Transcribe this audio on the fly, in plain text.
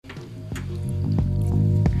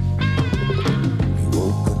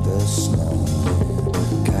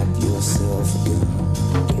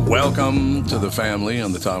Welcome to the family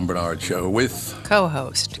on the Tom Bernard Show with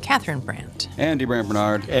co-host Catherine Brandt, Andy Brandt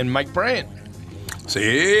Bernard, and Mike Bryant.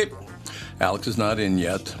 See, Alex is not in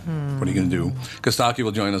yet. What are you going to do? Kostaki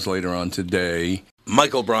will join us later on today.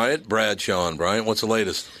 Michael Bryant, Bradshaw Bryant, what's the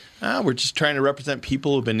latest? We're just trying to represent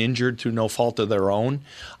people who've been injured through no fault of their own.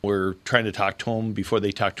 We're trying to talk to them before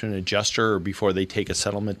they talk to an adjuster or before they take a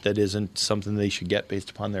settlement that isn't something they should get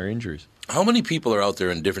based upon their injuries. How many people are out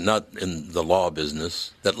there not in the law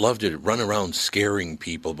business, that love to run around scaring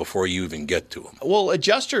people before you even get to them? Well,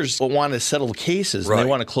 adjusters want to settle cases and they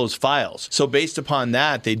want to close files. So based upon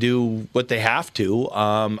that, they do what they have to.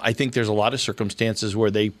 I think there's a lot of circumstances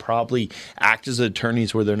where they probably act as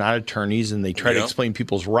attorneys where they're not attorneys and they try to explain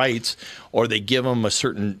people's rights, or they give them a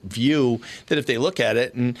certain view that if they look at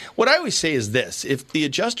it. And what I always say is this: if the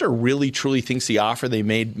adjuster really truly thinks the offer they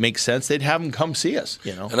made makes sense, they'd have them come see us.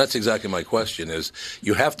 And that's exactly my question is,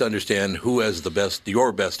 you have to understand who has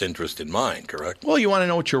your best interest in mind, correct? Well, you want to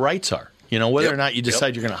know what your rights are. Whether or not you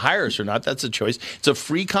decide you're going to hire us or not, that's a choice. It's a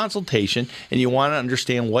free consultation, and you want to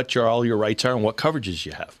understand what all your rights are and what coverages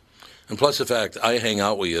you have. And plus the fact I hang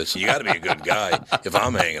out with you, so you got to be a good guy if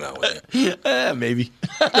I'm hanging out with you. Maybe.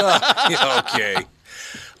 Okay.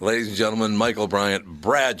 Ladies and gentlemen, Michael Bryant,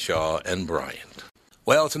 Bradshaw and Bryant.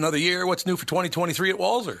 Well, it's another year. What's new for 2023 at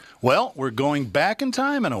Walser? Well, we're going back in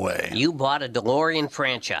time in a way. You bought a DeLorean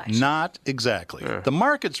franchise. Not exactly. The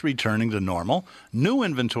market's returning to normal. New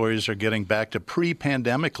inventories are getting back to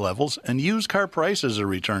pre-pandemic levels, and used car prices are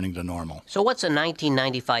returning to normal. So what's a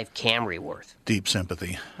 1995 Camry worth? Deep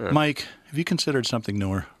sympathy. Mike, have you considered something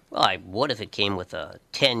newer? Well, I would if it came with a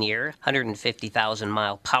 10-year,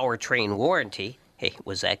 150,000-mile powertrain warranty. Hey,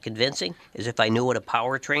 was that convincing? As if I knew what a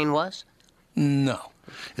powertrain was? No.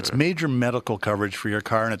 It's major medical coverage for your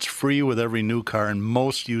car, and it's free with every new car and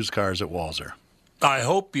most used cars at Walser. I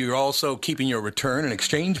hope you're also keeping your return and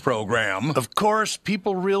exchange program. Of course,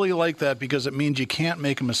 people really like that because it means you can't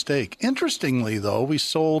make a mistake. Interestingly, though, we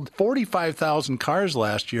sold 45,000 cars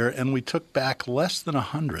last year, and we took back less than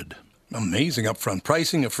 100. Amazing upfront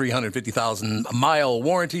pricing, a free 150,000-mile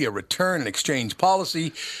warranty, a return and exchange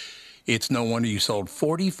policy. It's no wonder you sold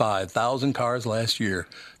 45,000 cars last year.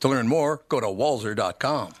 To learn more, go to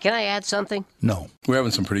walser.com. Can I add something? No. We're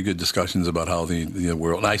having some pretty good discussions about how the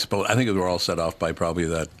world, and I think we were all set off by probably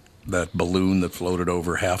that balloon that floated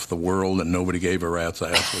over half the world and nobody gave a rat's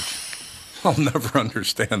ass, which I'll never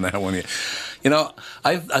understand that one.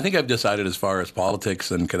 I think I've decided as far as politics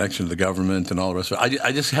and connection to the government and all the rest of it,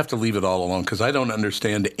 I just have to leave it all alone because I don't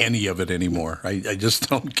understand any of it anymore. I just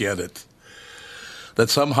don't get it. That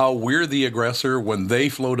somehow we're the aggressor when they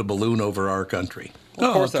float a balloon over our country.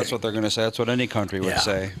 Well, of course, that's what they're going to say. That's what any country would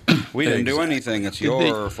say. We didn't do anything. It's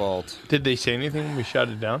your fault. Did they say anything when we shot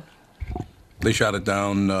it down? They shot it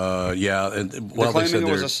down, yeah. They're claiming it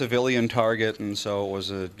was a civilian target, and so it was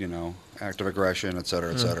a, act of aggression, et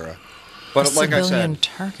cetera, et cetera. But like I said,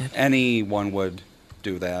 anyone would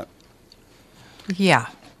do that. Yeah.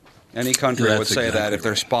 Any country would say that if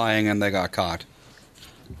they're spying and they got caught.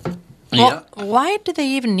 Well, why do they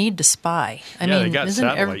even need to spy? I mean, they got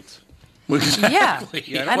satellites. Exactly.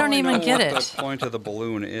 Yeah, I don't even get it. What the point of the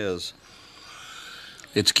balloon is.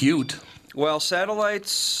 It's cute. Well,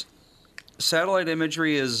 satellite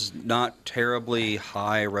imagery is not terribly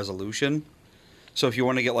high resolution. So if you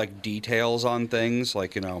want to get details on things,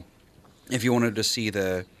 if you wanted to see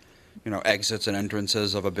the exits and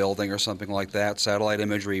entrances of a building or something like that, satellite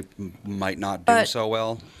imagery might not do so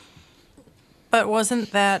well. But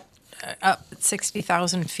wasn't that up at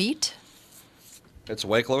 60,000 feet? It's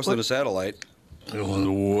way closer to satellite. It was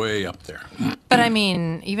way up there. But I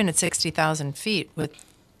mean, even at 60,000 feet with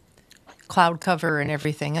cloud cover and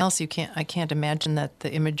everything else, I can't imagine that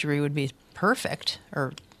the imagery would be perfect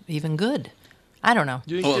or even good. I don't know.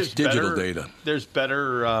 Do you think it's digital data. There's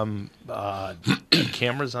better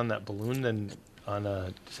cameras on that balloon than on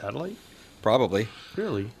a satellite? Probably.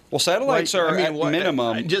 Really? Well, satellites are at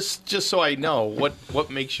minimum. Just so I know, what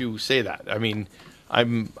makes you say that? I mean, I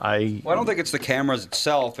don't think it's the cameras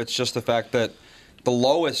itself. It's just the fact that the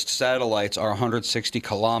lowest satellites are 160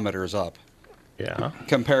 kilometers up. Yeah.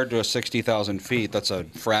 Compared to 60,000 feet, that's a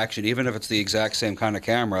fraction. Even if it's the exact same kind of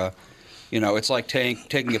camera, it's like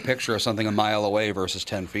taking a picture of something a mile away versus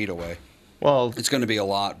 10 feet away. Well, it's going to be a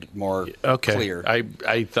lot more clear.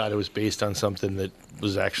 I thought it was based on something that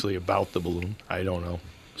was actually about the balloon. I don't know.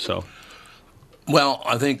 So, well,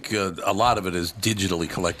 I think a lot of it is digitally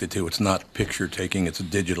collected too. It's not picture taking; it's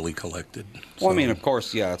digitally collected. Well, I mean, of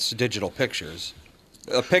course, it's digital pictures.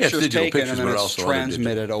 A picture's taken and then it's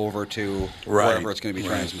transmitted over to wherever it's going to be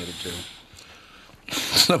transmitted to.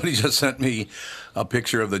 Somebody just sent me a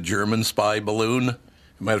picture of the German spy balloon.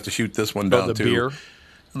 might have to shoot this one down, the too. beer?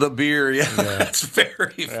 The beer, yeah. That's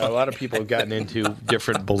very Yeah, funny. a lot of people have gotten into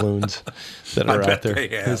different balloons that are out there. they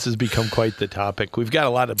have. This has become quite the topic. We've got a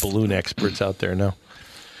lot of balloon experts out there now.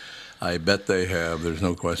 I bet they have. There's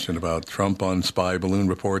no question about Trump on spy balloon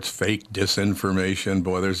reports, fake disinformation.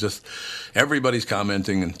 Boy, there's just everybody's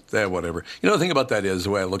commenting and whatever. You know, the thing about that is, the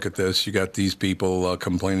way I look at this, you got these people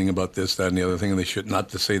complaining about this, that, and the other thing, and they should not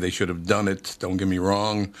to say they should have done it. Don't get me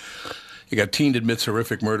wrong. You got teen admits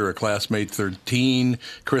horrific murder of classmate 13.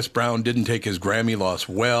 Chris Brown didn't take his Grammy loss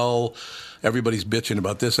well. Everybody's bitching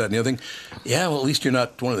about this, that, and the other thing. Yeah, well, at least you're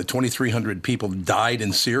not one of the 2,300 people died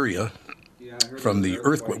in Syria. From the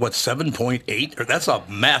earthquake, what, 7.8? That's a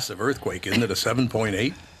massive earthquake, isn't it? A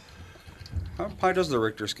 7.8? How high does the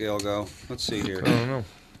Richter scale go? Let's see here. I don't know.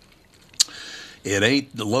 It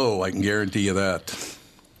ain't low, I can guarantee you that.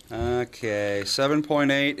 Okay,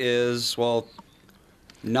 7.8 is, well,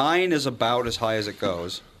 9 is about as high as it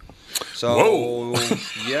goes. So, Whoa.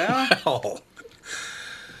 Yeah. Oh,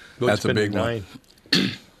 What's that's a big been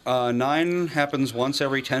one. 9 happens once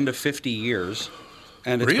every 10 to 50 years.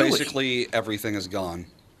 And it's Really? basically everything is gone.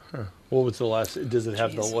 What was the last? Does it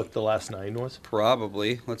have what the last 9 was?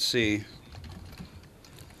 Probably. Let's see.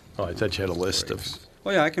 Oh, I thought you had a list of Oh,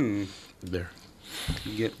 yeah, I can there.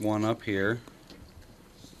 get one up here.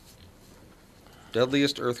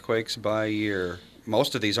 Deadliest earthquakes by year.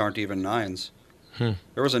 Most of these aren't even 9s.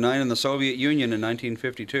 There was a 9 in the Soviet Union in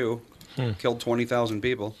 1952. Killed 20,000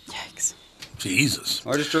 people. Yikes. Jesus.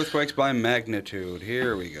 Largest earthquakes by magnitude.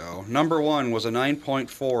 Here we go. Number 1 was a 9.4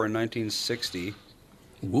 in 1960.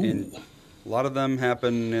 Ooh. And a lot of them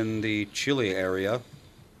happen in the Chile area.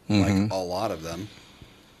 Like a lot of them.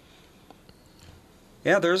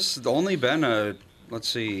 Yeah, there's only been let's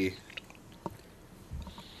see,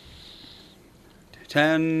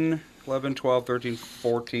 10, 11, 12, 13,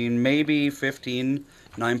 14, maybe 15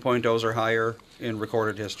 9.0s or higher in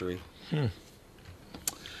recorded history.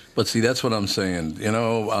 But see, that's what I'm saying. You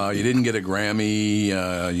know, you didn't get a Grammy.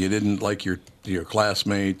 You didn't like your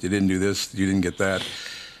classmate. You didn't do this. You didn't get that.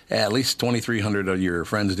 At least 2,300 of your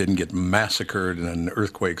friends didn't get massacred in an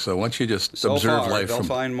earthquake. So once you just So observe far, life they'll from...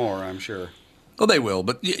 find more, I'm sure. Well, they will.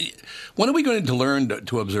 But when are we going to learn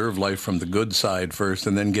to observe life from the good side first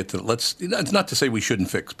and then get to... It's not to say we shouldn't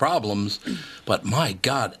fix problems, but my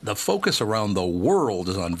God, the focus around the world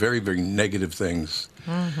is on very, very negative things.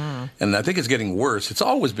 And I think it's getting worse. It's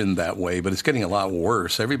always been that way, but it's getting a lot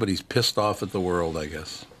worse. Everybody's pissed off at the world, I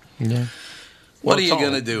guess. Yeah. What are you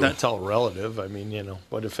going to do? That's all relative. I mean, you know,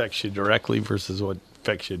 what affects you directly versus what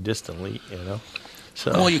affects you distantly, you know.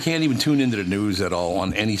 So. Well, you can't even tune into the news at all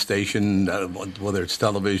on any station, whether it's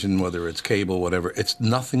television, whether it's cable, whatever. It's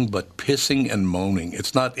nothing but pissing and moaning.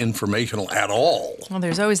 It's not informational at all. Well,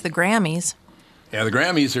 there's always the Grammys. Yeah, the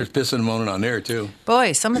Grammys, there's pissing and moaning on there, too.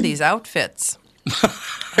 Boy, some of these outfits.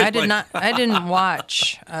 I didn't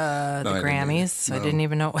watch the I didn't Grammys. either. I didn't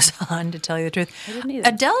even know it was on, to tell you the truth. I didn't either.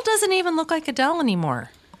 Adele doesn't even look like Adele anymore.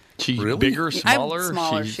 She's Really? bigger, smaller.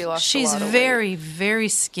 Smaller. She lost She's a lot of very, very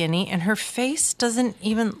skinny, and her face doesn't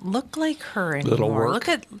even look like her anymore. Little work.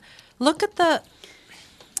 Look at the. weight.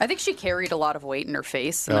 I think she carried a lot of weight in her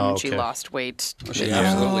face, and then when she okay. lost weight, She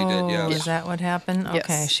absolutely did, yes. Is that what happened? Yes.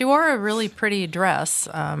 Okay. She wore a really pretty dress,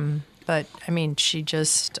 but I mean, she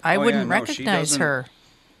just. I Oh, yeah, wouldn't no, she recognize doesn't her.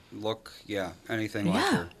 Look, anything like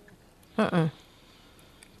Yeah. her.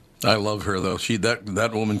 I love her, though.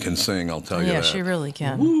 That woman can sing, I'll tell you Yeah, that. she really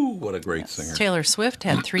can. Woo, what a great singer. Taylor Swift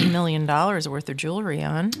had $3 million worth of jewelry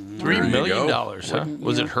on. There you $3 million, go. huh?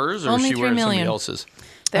 Was it hers or Only was she $3 wearing somebody million. else's?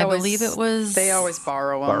 I believe it was. They always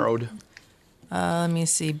borrow them. Borrowed. Let me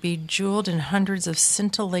see. Bejeweled in hundreds of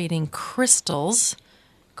scintillating crystals.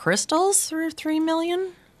 Crystals for $3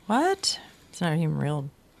 million? What? It's not even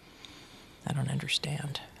real. I don't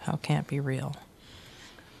understand. How can it be real?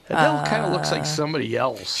 Adele kind of looks like somebody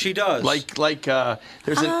else. She does. Like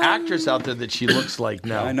there's an actress out there that she looks like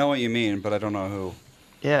now. I know what you mean, but I don't know who.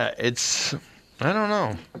 Yeah, I don't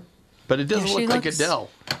know. But it doesn't Yeah, she look like looks- Adele.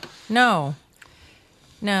 No.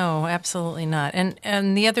 No, absolutely not.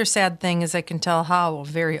 And the other sad thing is I can tell how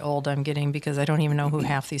very old I'm getting because I don't even know who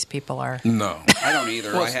half these people are. No. I don't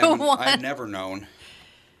either. I've never known.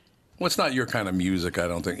 Well, it's not your kind of music, I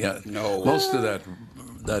don't think. Yeah. No. Most of that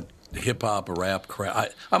hip-hop, rap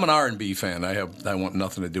crap. I'm an R&B fan. I want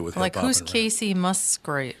nothing to do with Like hip-hop who's and rap. Casey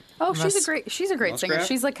Musgrave? Oh, she's a great singer. Muskrat?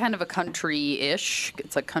 She's like kind of a country-ish.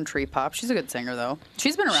 It's like country pop. She's a good singer though.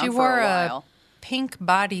 She's been around She for wore a while. pink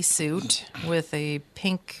bodysuit with a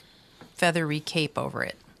pink feathery cape over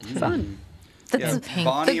it. Fun. That's pink.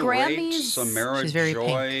 Bonnie The Raitt, Grammys- Samara She's very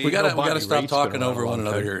Joy. We gotta Bonnie stop Raitt's talking been around over a one long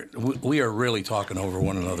another time. here. We are really talking over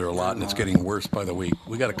one another a lot, and it's getting worse by the week.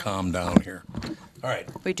 We got to calm down here. All right,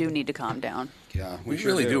 We do need to calm down. Yeah, we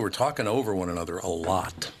sure really do. We're talking over one another a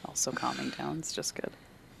lot. Also, calming down is just good.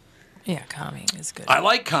 Yeah, calming is good. I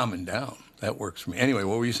like calming down. That works for me. Anyway,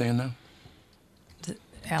 what were you saying now?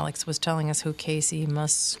 Alex was telling us who Casey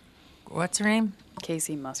what's her name?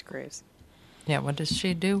 Casey Musgraves. Yeah, what does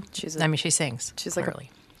she do? I mean, she sings. She's like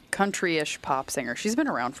clearly. a country-ish pop singer. She's been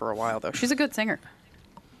around for a while, though. She's a good singer.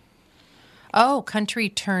 Oh, country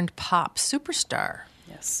turned pop superstar.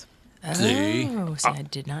 Yes. See? Oh, see, I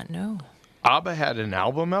did not know. ABBA had an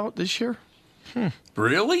album out this year.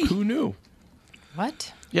 Really? Who knew?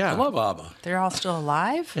 What? Yeah, I love ABBA. They're all still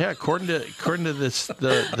alive? Yeah, according to this,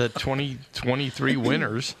 the 2023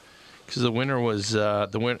 winners, because the winner was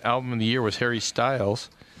album of the year was Harry Styles,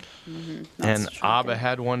 and That's ABBA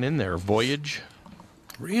had one in there, Voyage.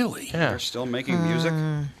 Really? Yeah, They're still making music?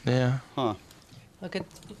 yeah. Huh. Look at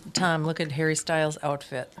Tom. Look at Harry Styles'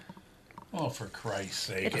 outfit. Oh, for Christ's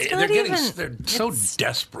sake! It's They're not getting. even- They're so it's-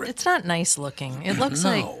 desperate. It's not nice looking. It looks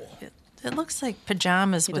like No. it looks like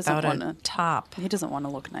pajamas He doesn't without a wanna- top. He doesn't want to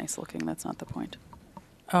look nice looking. That's not the point.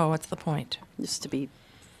 Oh, what's the point? Just to be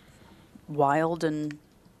wild and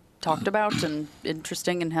talked about and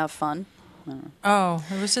interesting and have fun. Oh,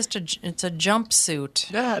 it was just it's a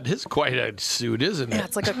jumpsuit. Yeah, it is quite a suit, isn't it? Yeah,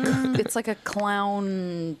 it's like a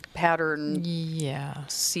clown pattern Yeah.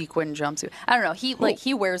 sequin jumpsuit. I don't know.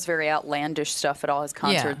 He wears very outlandish stuff at all his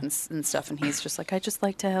concerts and stuff, and he's just like, I just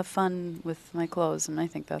like to have fun with my clothes, and I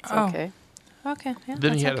think that's Oh. okay. Okay. Yeah,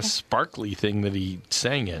 Then he that's had okay. a sparkly thing that he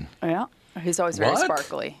sang in. Yeah, he's always very What?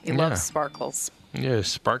 sparkly. He Yeah. loves sparkles. Yeah, a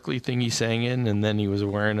sparkly thing he sang in, and then he was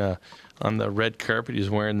wearing on the red carpet. He was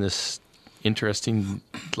wearing this interesting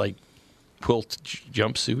like quilt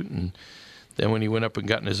jumpsuit, and then when he went up and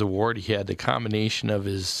gotten his award, he had the combination of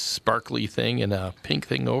his sparkly thing and a pink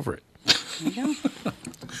thing over it.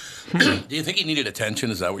 Do you think he needed attention?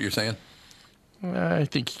 Is that what you're saying? I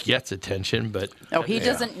think he gets attention, but Oh, he Yeah.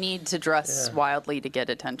 doesn't need to dress wildly to get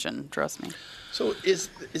attention. Trust me. so is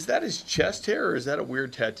that his chest hair, or is that a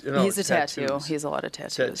weird tattoo? No, He's a it's tattoo. tattoos. He has a lot of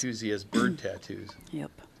tattoos. Tattoos. He has bird tattoos, Yep.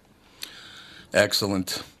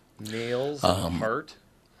 Excellent. nails, and a heart,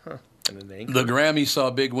 and an ankle. The Grammys saw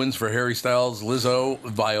big wins for Harry Styles, Lizzo,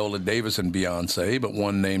 Viola Davis, and Beyonce, but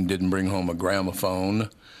one name didn't bring home a gramophone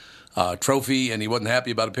trophy, and he wasn't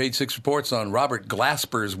happy about it. Page 6 reports on Robert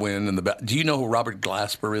Glasper's win. Do you know who Robert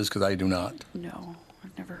Glasper is? Because I do not. No,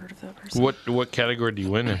 I've never heard of that person. What category do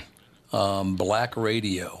you win in? Black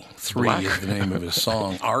Radio 3 Black- is the name of his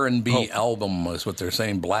song. R&B album is what they're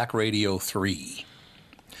saying. Black Radio 3.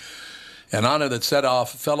 An honor that set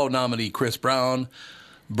off fellow nominee Chris Brown.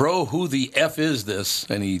 Bro, who the F is this?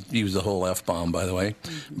 And he used the whole F-bomb, by the way.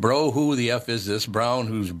 Bro, who the F is this? Brown,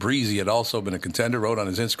 who's breezy, had also been a contender, wrote on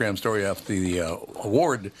his Instagram story after the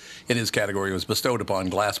award in his category was bestowed upon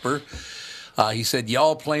Glasper. He said,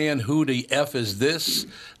 y'all playing who the F is this?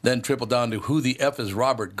 Then tripled down to who the F is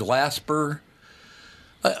Robert Glasper?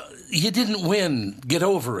 You didn't win. Get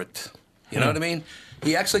over it. You know what I mean?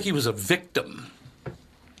 He acts like he was a victim.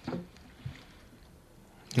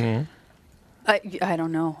 I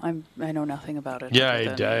don't know. I know nothing about it. Yeah,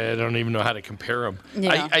 other than- I don't even know how to compare them.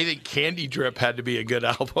 Yeah. I think Candy Drip had to be a good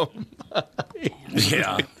album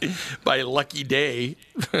Yeah. by Lucky Day.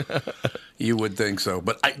 You would think so.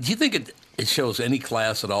 But do you think it shows any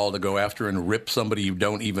class at all to go after and rip somebody you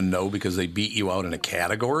don't even know because they beat you out in a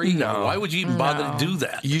category? No. Why would you even bother to do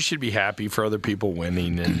that? You should be happy for other people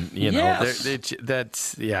winning, and you know Yes.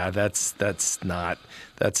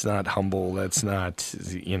 that's not humble. That's not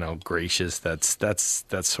gracious. That's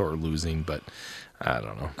sort of losing. But I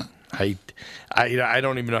don't know. I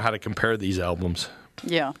don't even know how to compare these albums.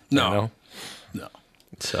 Yeah. No. You know? No.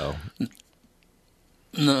 So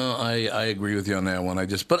No, I agree with you on that one.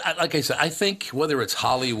 Like I said, I think whether it's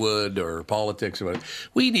Hollywood or politics or whatever,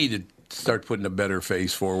 we need to start putting a better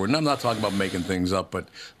face forward. And I'm not talking about making things up, but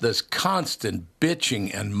this constant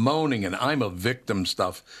bitching and moaning and I'm a victim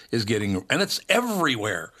stuff is getting, and it's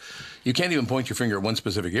everywhere. You can't even point your finger at one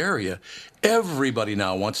specific area. Everybody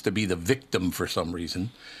now wants to be the victim for some reason.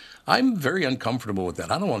 I'm very uncomfortable with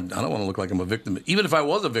that. I don't want to look like I'm a victim. Even if I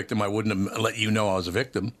was a victim, I wouldn't have let you know I was a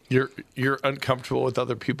victim. you're uncomfortable with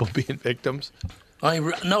other people being victims.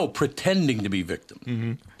 No, pretending to be victim.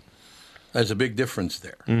 Mm-hmm. There's a big difference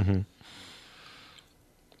there. Mm-hmm.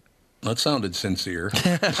 That sounded sincere.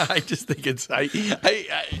 I just think it's I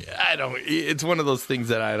don't. It's one of those things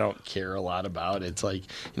that I don't care a lot about. It's like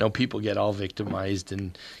people get all victimized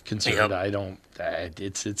and concerned. Yep. I don't.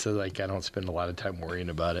 It's like I don't spend a lot of time worrying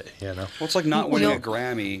about it. Well, it's like not winning a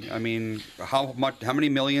Grammy. I mean, how many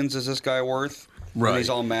millions is this guy worth? Right. And he's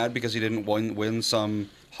all mad because he didn't win some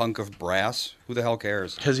hunk of brass. Who the hell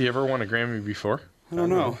cares? Has he ever won a Grammy before? I don't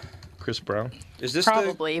know. Chris Brown. Is this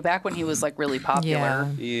Probably back when he was like really popular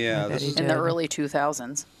Yeah, this is in the early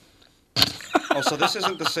 2000s. Oh, so this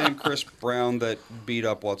isn't the same Chris Brown that beat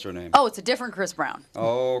up what's her name? Oh, it's a different Chris Brown.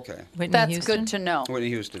 Oh, okay. Whitney That's Houston? good to know. Whitney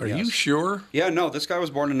Houston. Are yes. you sure? Yeah, no. This guy was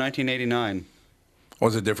born in 1989.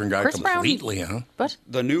 Was a different guy Chris Brown- completely, huh? But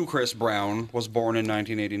The new Chris Brown was born in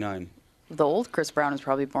 1989. the old Chris Brown was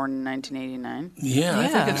probably born in 1989. Yeah, I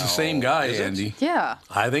think it's the same guy, Is it? Andy. Yeah.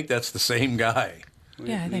 I think that's the same guy.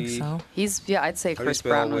 Yeah, I think so. I'd say How do you Chris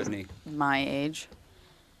spell Brown was Whitney? my age.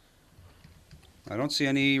 I don't see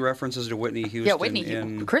any references to Whitney Houston. Yeah, Whitney.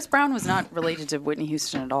 in. Chris Brown was not related to Whitney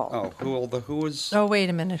Houston at all. Oh, who was? Oh, wait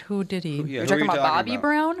a minute. Who did he? Yeah, You're who talking are you about Bobby about?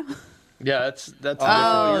 Brown? Yeah, that's.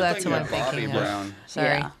 Oh, you're that's thinking what I'm of Bobby thinking of. Brown. Sorry.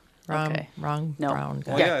 Yeah. Wrong, Okay. wrong No. Brown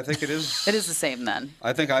guy. Well, yeah, I think it is. It is the same then.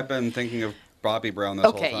 I think I've been thinking of Bobby Brown this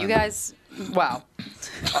whole time. Okay, you guys. Wow.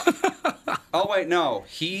 Oh wait, no.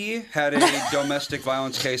 He had a domestic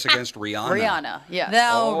violence case against Rihanna. Rihanna. Yes.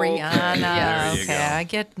 Oh, Okay. Rihanna. There you Okay, go. I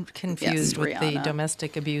get confused Yes, with the Rihanna.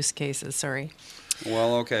 domestic abuse cases. Sorry.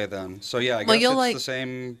 Well, okay then. So yeah, I Well, guess you'll it's like- the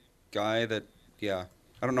same guy that. Yeah,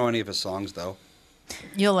 I don't know any of his songs though.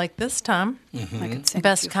 You'll like this, Tom. I could sing a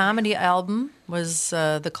Best few. comedy album was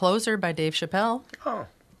The Closer by Dave Chappelle. Oh.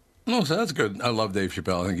 Oh, so that's good. I love Dave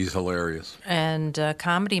Chappelle. I think he's hilarious. And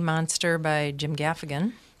Comedy Monster by Jim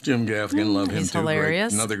Gaffigan. Jim Gaffigan, love him He's too. Great-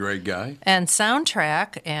 hilarious. Another great guy. And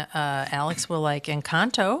soundtrack, Alex will like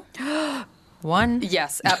Encanto. One.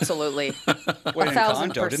 Yes, absolutely. Wait,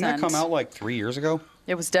 Encanto, didn't that 1,000%. come out like 3 years ago?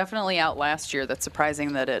 It was definitely out last year. That's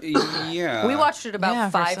surprising that it. Yeah. We watched it about Yeah,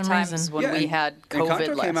 for 5 some times reason. when Yeah, we had COVID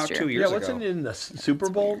Encanto last came out year. 2 years Yeah, ago. wasn't it in the Super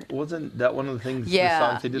Bowl? Wasn't that one of the things? Yeah, the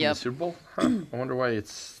songs they did in yep. the Super Bowl. Huh. I wonder why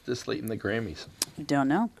it's this late in the Grammys. Don't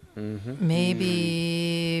know.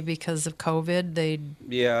 Maybe because of COVID, they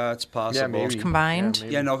Yeah, it's possible. maybe. combined.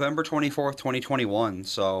 Yeah, November 24th, 2021.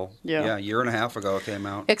 So, Yeah. a year and a half ago it came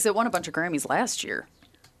out. Because it won a bunch of Grammys last year.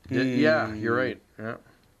 Yeah, you're right. Yeah.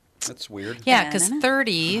 That's weird. Yeah, because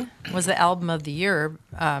 30 was the album of the year,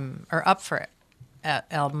 or up for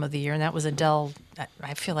album of the year, and that was Adele.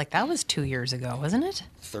 I feel like that was 2 years ago, wasn't it?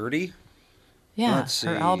 30? Yeah, Let's see.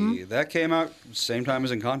 her album. That came out same time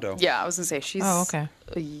as Encanto. Yeah, I was going to say she's Oh, okay.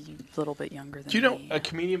 a little bit younger than Do you know me. a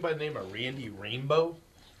comedian by the name of Randy Rainbow?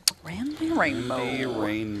 Randy Rainbow. The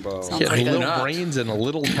Rainbow. Sounds He has I do little not. brains and a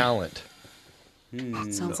little talent.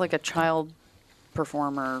 Sounds like a child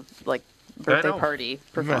performer, like birthday know. party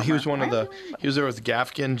performer. He was one of the. He was there with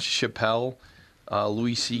Gaffigan, Chappelle,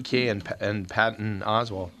 Louis C.K. and Patton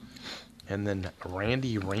Oswalt, and then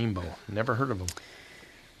Randy Rainbow. Never heard of him.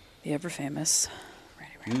 The ever famous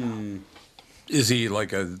Randy Rainbow. Is he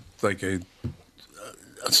like a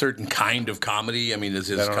certain kind of comedy? I mean, is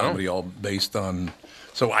his I don't know. comedy all based on?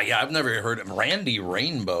 So I've never heard of Randy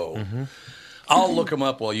Rainbow. Mm-hmm. I'll look him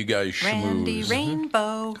up while you guys Randy schmooze.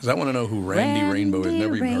 Rainbow. Because I want to know who Randy Rainbow is.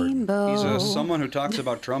 Never even heard. Rainbow. He's someone who talks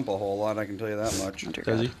about Trump a whole lot, I can tell you that much.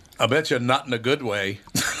 Does he? I bet you not in a good way.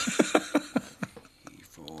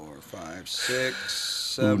 4, 5,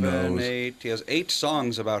 6, Who 7, knows? 8. He has 8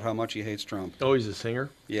 songs about how much he hates Trump. Oh, he's a singer.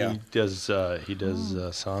 Yeah. He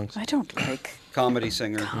does songs. I don't like Comedy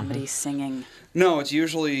singer. comedy singing. No, it's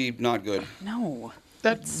usually not good. No.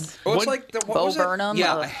 That's Oh, it's what- like what Bo was it? Burnham?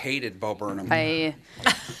 Yeah, Ugh. I hated Bo Burnham.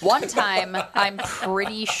 One time, I'm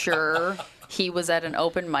pretty sure he was at an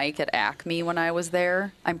open mic at Acme when I was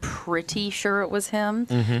there. I'm pretty sure it was him.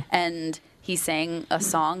 And he sang a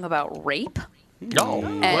song about rape. Oh,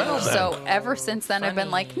 And well then. so ever since then, I've been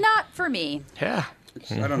like, not for me. Yeah.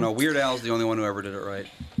 I don't know. Weird Al's the only one who ever did it right.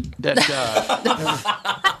 That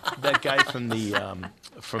that guy from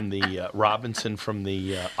the Robinson from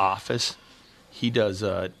the Office, he does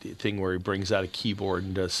a thing where he brings out a keyboard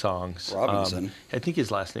and does songs. Robinson? I think his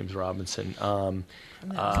last name's Robinson.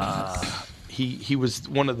 He was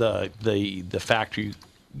one of the factory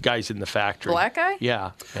guys in the factory. Black guy?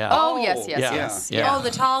 Yeah. Oh, yes, yes, yeah, yes. yeah. Oh,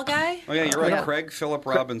 the tall guy? Oh yeah, you're right. Yeah. Craig Philip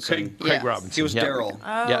Robinson. Craig Yes. Robinson. He was yeah. Daryl.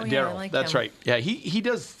 Oh, Yeah, I Daryl. like That's him. right. Yeah,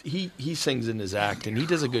 he sings in his act and he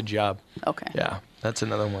does a good job. Okay. Yeah, that's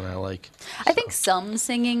another one I like. I think some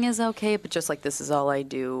singing is okay, but just like this is all I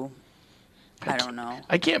do, I don't know.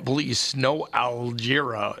 I can't believe Snow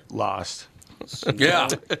Algira lost. Yeah,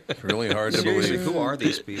 it's really hard to Seriously, believe. who are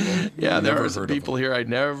these people? Yeah, there Never are some heard of people here I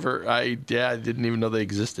didn't even know they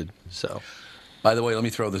existed. So, By the way, let me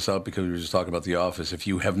throw this out because we were just talking about The Office. If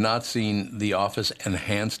you have not seen The Office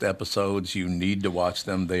enhanced episodes, you need to watch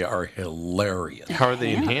them. They are hilarious. how are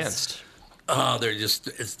they enhanced? They're just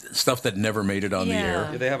it's stuff that never made it on the air.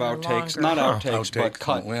 Yeah, they have They're outtakes, longer. not outtakes, but Outtakes,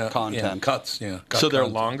 cut yeah, content. Yeah, cuts, yeah. Cut So they're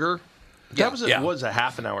content. longer? Yeah. That Yeah. was a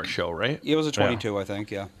half an hour show, right? It was a 22, I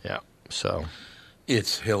think. Yeah. Yeah. So,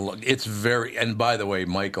 It's very. And by the way,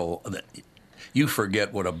 Michael, you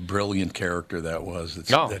forget what a brilliant character that was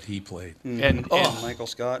that he played. and Michael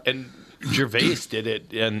Scott. and Gervais did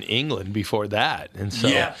it in England before that, and so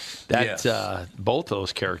Yes. that Yes. both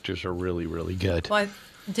those characters are really, really good. Well,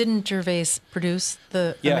 didn't Gervais produce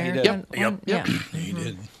the Yeah, he did. American one? Yep. Yeah. He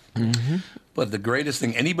did. But the greatest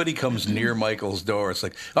thing, anybody comes near Michael's door, it's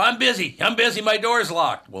like, oh, I'm busy, my door's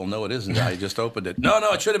locked. Well, no, it isn't. I just opened it. No,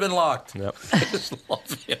 it should have been locked. Yep. I just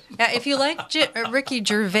love him. Yeah, if you like Ricky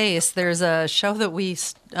Gervais, there's a show that we,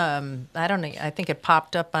 I don't know, I think it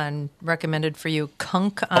popped up on recommended for you,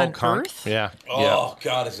 Kunk on Conk. Earth. Yeah. Oh,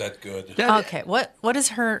 God, is that good? Okay, what is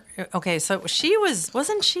her? Okay, so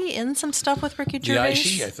wasn't she in some stuff with Ricky Gervais?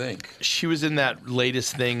 I think. She was in that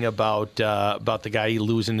latest thing about the guy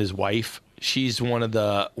losing his wife. She's one of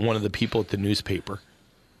the people at the newspaper.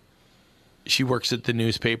 She works at the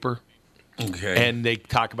newspaper. Okay. And they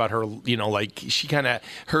talk about her, like she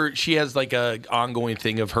has like a ongoing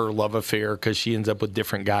thing of her love affair because she ends up with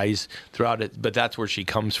different guys throughout it. But that's where she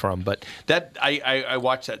comes from. But that I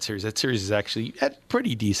watched that series. That series is actually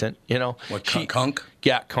pretty decent. What, Kunk?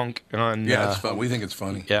 Yeah, Kunk on. Yeah, it's fun. We think it's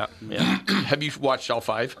funny. Yeah. Have you watched all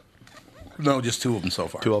 5? No, just 2 of them so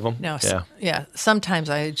far. 2 of them. No, Yeah. yeah. Sometimes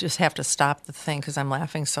I just have to stop the thing because I'm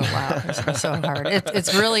laughing so loud, it's so hard. It's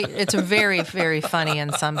very, very funny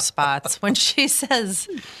in some spots when she says,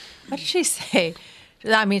 "What did she say?"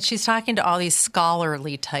 I mean, she's talking to all these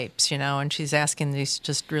scholarly types, and she's asking these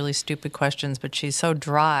just really stupid questions, but she's so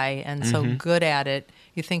dry and so good at it.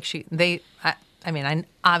 You think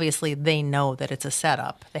obviously they know that it's a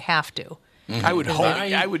setup. They have to. I would hope.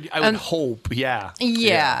 I would hope. Yeah.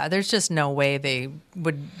 Yeah, there's just no way they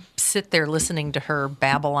would sit there listening to her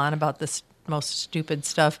babble on about this most stupid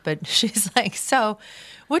stuff. But she's like, so,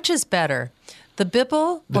 which is better, the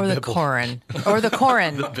Bible or the Koran? Or the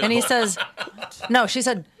Koran? And he says, no, she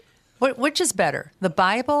said, which is better, the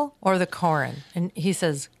Bible or the Koran? And he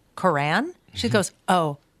says, Koran? She goes,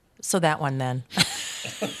 oh, so that one then.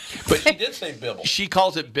 But She did say Bibble. she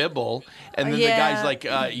calls it Bible, and then the Yeah. guy's like,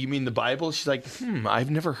 "You mean the Bible?" She's like, I've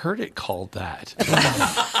never heard it called that.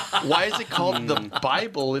 Why is it called the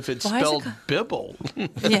Bible if it's Why is it spelled Bibble?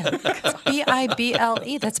 Yeah,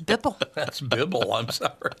 Bible. That's Bible. That's Bibble. I'm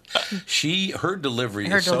sorry. Her delivery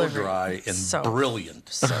is so dry and so- brilliant.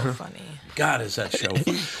 So funny. God, is that show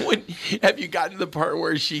funny? Have you gotten to the part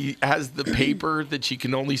where she has the paper that she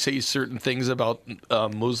can only say certain things about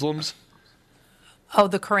Muslims? Oh,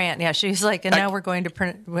 the Quran. Yeah, she's like, and now we're going to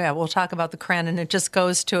print. Yeah, we'll talk about the Quran, and it just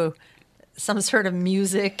goes to some sort of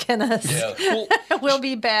music, and we'll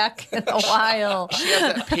be back in a while. She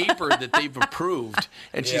has that paper that they've approved,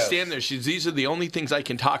 and she's standing there. These are the only things I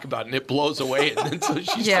can talk about, and it blows away. And then so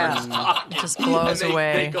she starts talking. It just blows and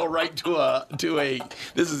away. They go right to a.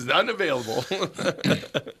 This is unavailable.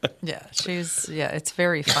 Yeah, it's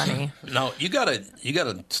very funny. No, you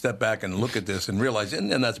gotta step back and look at this and realize,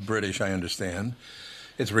 and that's British, I understand.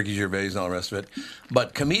 It's Ricky Gervais and all the rest of it.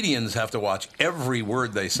 But comedians have to watch every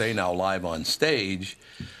word they say now live on stage.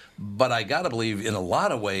 But I got to believe in a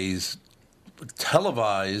lot of ways,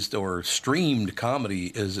 televised or streamed comedy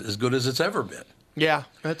is as good as it's ever been. Yeah,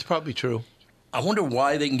 that's probably true. I wonder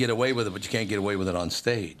why they can get away with it, but you can't get away with it on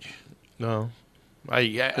stage. No.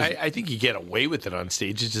 I think you get away with it on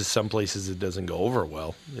stage. It's just some places it doesn't go over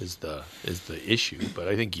well is the issue. But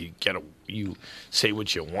I think you say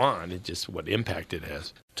what you want. It's just what impact it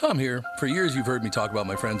has. Tom here. For years, you've heard me talk about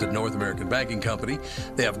my friends at North American Banking Company.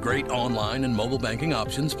 They have great online and mobile banking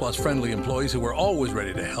options, plus friendly employees who are always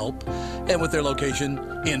ready to help. And with their location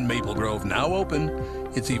in Maple Grove now open,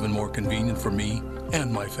 it's even more convenient for me and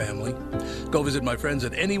my family. Go visit my friends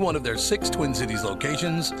at any one of their 6 Twin Cities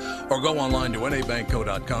locations or go online to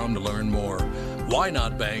nabankco.com to learn more. Why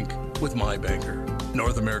not bank with my banker?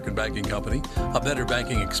 North American Banking Company, a better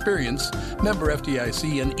banking experience, member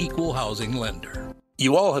FDIC, and equal housing lender.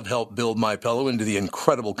 You all have helped build MyPillow into the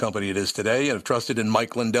incredible company it is today and have trusted in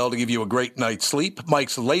Mike Lindell to give you a great night's sleep.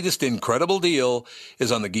 Mike's latest incredible deal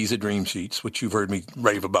is on the Giza Dream Sheets, which you've heard me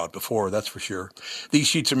rave about before, that's for sure. These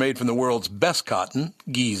sheets are made from the world's best cotton,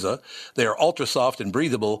 Giza. They are ultra soft and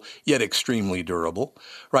breathable, yet extremely durable.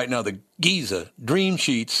 Right now, the Giza Dream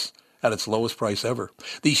Sheets at its lowest price ever.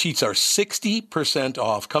 These sheets are 60%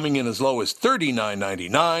 off, coming in as low as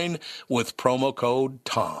 $39.99 with promo code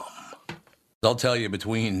TOM. I'll tell you,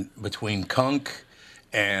 between Kunk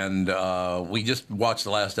and we just watched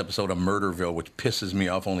the last episode of Murderville, which pisses me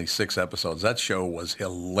off, only 6 episodes. That show was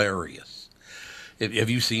hilarious.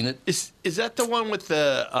 Have you seen it? Is that the one with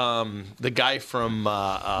the guy from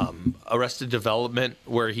Arrested Development,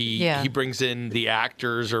 where he brings in the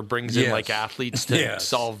actors or brings in like athletes to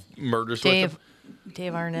solve murders with them?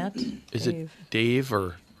 Dave Arnett? Is it Dave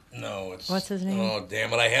or? No, it's... What's his name? Oh,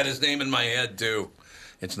 damn it. I had his name in my head, too.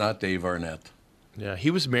 It's not Dave Arnett. Yeah,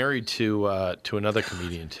 he was married to another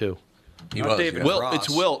comedian, too. He was, David yeah. Ross. It's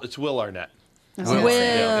Will Arnett.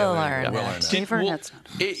 Will Arnett. Dave Arnett's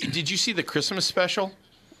not. Did you see the Christmas special?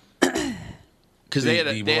 Because they had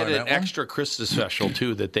an extra Christmas special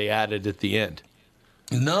too that they added at the end.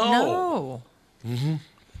 No. Mm-hmm.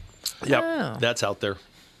 Yep, that's out there.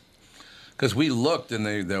 Because we looked, and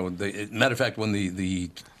they matter of fact, when the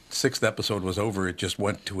 6th episode was over, it just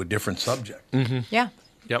went to a different subject. Mm-hmm. Yeah.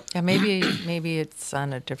 Yep. Yeah, maybe it's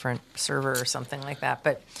on a different server or something like that.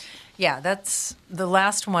 But yeah, that's the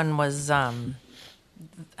last one was.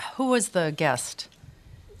 Who was the guest?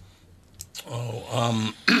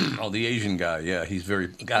 The Asian guy. Yeah, he's very.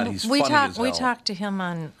 God, he's funny as hell. We talked to him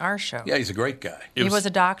on our show. Yeah, he's a great guy. He was a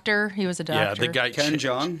doctor. Yeah, the guy Ken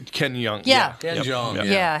Jeong. Ken Jeong. Yeah. Ken Jeong.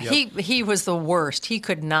 Yeah, he was the worst. He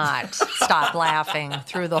could not stop laughing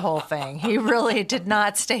through the whole thing. He really did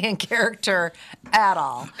not stay in character at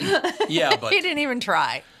all. Yeah, but he didn't even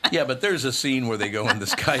try. Yeah, but there's a scene where they go and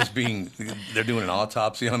this guy's they're doing an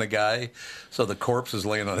autopsy on a guy, so the corpse is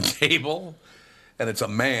laying on a table, and it's a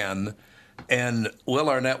man. And Will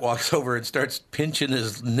Arnett walks over and starts pinching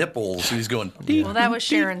his nipples. He's going. Well, that was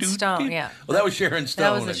Sharon Stone. Yeah. Well, that was Sharon Stone.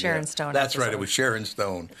 That was the Sharon Stone. That's right. episode. It was Sharon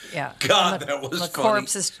Stone. Yeah. God, that was the funny.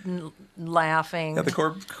 Corpse is laughing. Yeah, the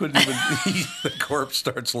corpse couldn't even. The corpse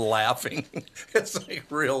starts laughing. It's like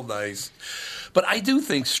real nice. But I do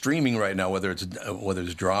think streaming right now, whether it's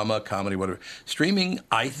drama, comedy, whatever, streaming,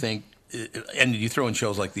 I think, and you throw in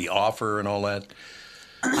shows like The Offer and all that.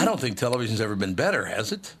 I don't think television's ever been better,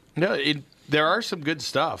 has it? No, there are some good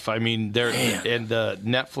stuff. I mean,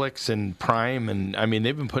 Netflix and Prime, and I mean,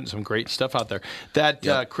 they've been putting some great stuff out there.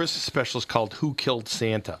 That Christmas special is called "Who Killed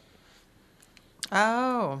Santa."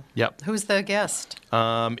 Oh. Yep. Who's the guest?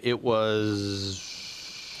 It was.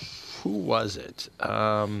 Who was it?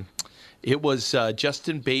 It was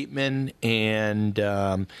Justin Bateman and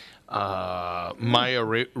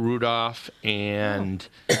Maya Rudolph, and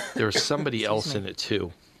there was somebody else in it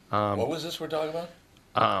too. What was this we're talking about?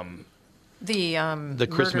 The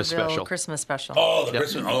Christmas special. Christmas special. Oh, the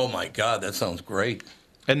Christmas. Oh my God, that sounds great.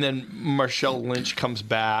 And then Marshall Lynch comes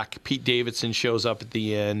back. Pete Davidson shows up at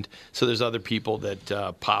the end. So there's other people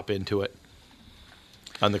that pop into it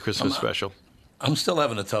on the Christmas special. I'm still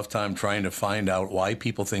having a tough time trying to find out why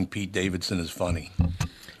people think Pete Davidson is funny.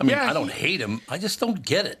 I mean, I don't hate him. I just don't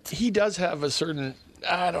get it. He does have a certain,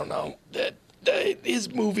 I don't know,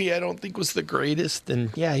 his movie I don't think was the greatest. And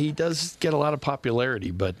yeah, he does get a lot of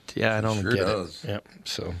popularity, but yeah, I don't get it. Yeah,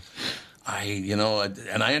 so.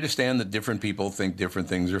 And I understand that different people think different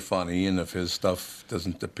things are funny, and if his stuff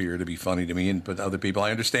doesn't appear to be funny to me, but other people, I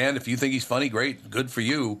understand. If you think he's funny, great, good for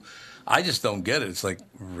you. I just don't get it. It's like,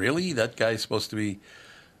 really? That guy's supposed to be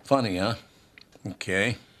funny, huh?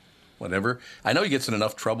 Okay, whatever. I know he gets in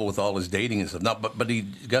enough trouble with all his dating and stuff. No, but he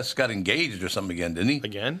got engaged or something again, didn't he?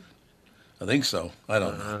 Again? I think so. I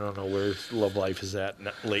don't know. I don't know where his love life is at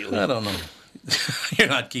lately. I don't know. You're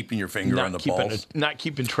not keeping your finger on the pulse. Not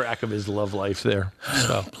keeping track of his love life there. I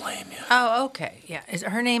don't blame you. Oh, okay. Yeah.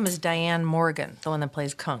 Her name is Diane Morgan, the one that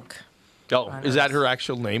plays Kunk. Oh, is that her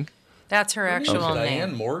actual name? That's her actual name.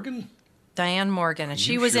 Diane Morgan? Diane Morgan. And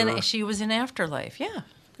she was in Afterlife, yeah.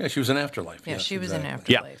 Yeah, she was in Afterlife. Yeah, yes, she was exactly. in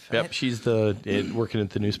Afterlife. Yep. She's working at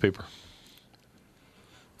the newspaper.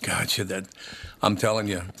 Gotcha. I'm telling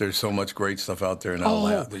you, there's so much great stuff out there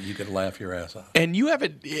now that you could laugh your ass off. And you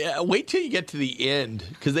haven't. Wait till you get to the end,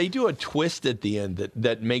 because they do a twist at the end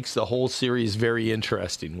that makes the whole series very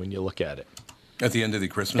interesting when you look at it. At the end of the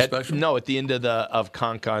Christmas special? No, at the end of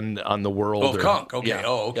Conk on the World. Oh, Conk. Okay. Yeah.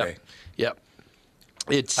 Oh, okay. Yep.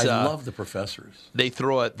 It's. I love the professors. They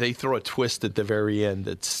throw a twist at the very end.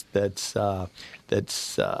 That's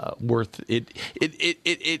worth it.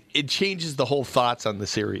 It changes the whole thoughts on the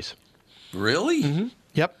series. Really? Mm-hmm.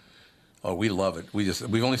 Yep. Oh, we love it.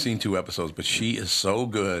 We've only seen 2 episodes, but she is so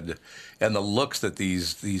good, and the looks that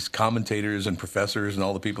these commentators and professors and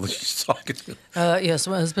all the people that she's talking to. Yes,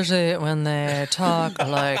 especially when they talk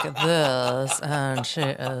like this, and she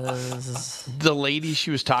is the lady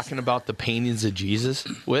she was talking about the paintings of Jesus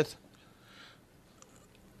with.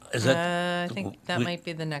 Is that? I think that might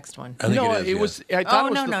be the next one. I think No, it is. it was. Yeah. I thought Oh, it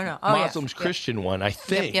was no, the no, no. Oh, yeah. Muslims Christian one. I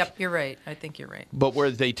think. Yep, you're right. I think you're right. But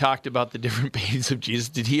where they talked about the different paintings of Jesus,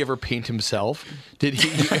 did he ever paint himself? Did he?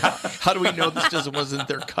 How do we know this wasn't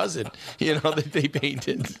their cousin? That they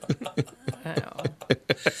painted. I know.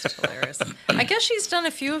 It's hilarious. I guess she's done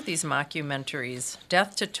a few of these mockumentaries.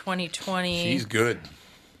 Death to 2020. She's good.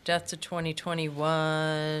 Death to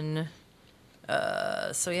 2021.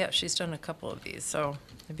 So yeah, she's done a couple of these. So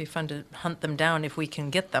it'd be fun to hunt them down if we can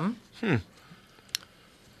get them.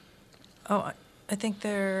 Oh, I think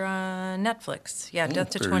they're Netflix. Yeah,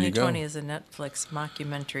 Death to there you 2020 go. is a Netflix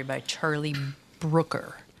mockumentary by Charlie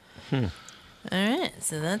Brooker. All right,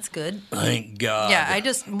 so that's good. Thank God. Yeah,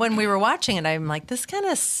 when we were watching it, I'm like, this kind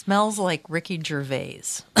of smells like Ricky Gervais.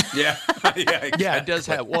 Yeah. Exactly. Yeah, it does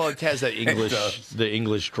have. Well, it has that English, does. the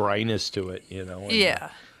English dryness to it. And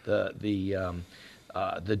Yeah.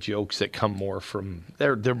 the jokes that come more from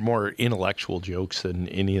they're more intellectual jokes than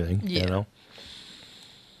anything. Yeah.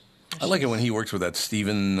 I like it when he works with that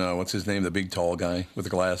Stephen. What's his name? The big tall guy with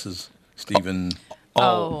the glasses. Stephen.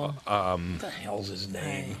 Oh. What the hell's his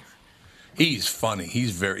name? He's funny.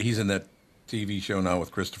 He's in that TV show now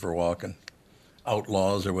with Christopher Walken,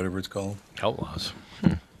 Outlaws or whatever it's called. Outlaws.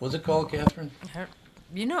 What's it called, Catherine?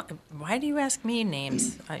 Why do you ask me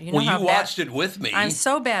names? You watched it with me. I'm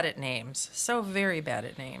so bad at names. So very bad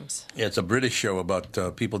at names. Yeah, it's a British show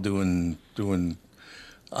about people doing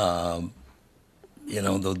the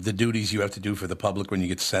duties you have to do for the public when you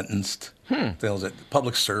get sentenced. The hell's it?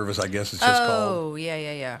 Public service, I guess it's just called. Oh,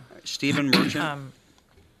 yeah. Stephen Merchant.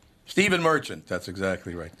 Stephen Merchant, that's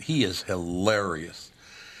exactly right. He is hilarious.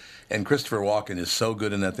 And Christopher Walken is so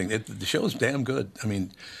good in that thing. The show's damn good. I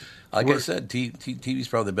mean, like I said, TV's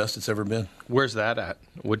probably the best it's ever been. Where's that at?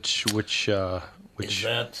 Which? Is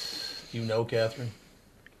that, Catherine?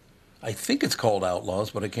 I think it's called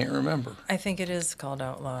Outlaws, but I can't remember. I think it is called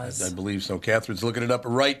Outlaws. I believe so. Catherine's looking it up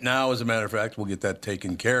right now, as a matter of fact. We'll get that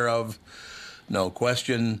taken care of. No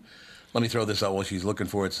question. Let me throw this out while she's looking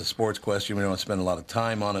for it. It's a sports question. We don't want to spend a lot of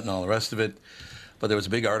time on it and all the rest of it. But there was a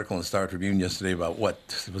big article in the Star Tribune yesterday about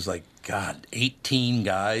it was 18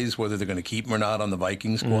 guys, whether they're going to keep them or not on the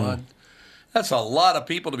Viking squad. That's a lot of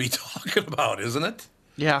people to be talking about, isn't it?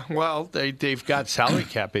 Yeah, well, they've got salary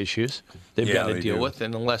cap issues they've got to deal with,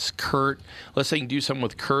 and unless they can do something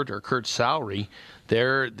with Kurt or Kurt's salary,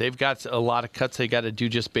 they've got a lot of cuts they got to do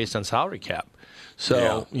just based on salary cap.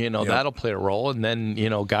 So that'll play a role, and then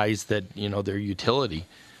guys that their utility.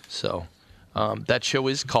 So that show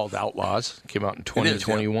is called Outlaws. Came out in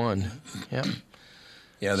 2021. Yeah.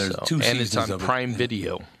 Yeah, there's 2 seasons and it's on of it. Prime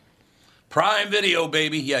Video. Prime Video,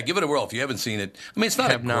 baby. Yeah, give it a whirl if you haven't seen it. I mean, it's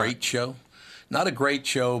not a great show. Not a great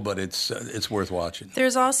show, but it's worth watching.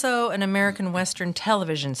 There's also an American Western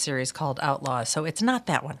television series called Outlaws, so it's not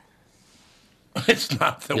that one. It's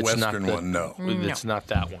not the Western one, no. It's not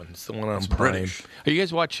that one. It's the one on Prime. British. Are you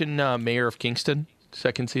guys watching Mayor of Kingston,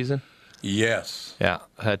 second season? Yes. Yeah,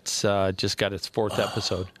 that's just got its 4th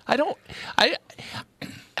episode. I don't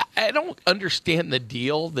understand the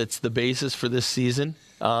deal that's the basis for this season,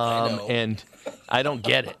 and I don't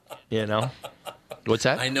get it. What's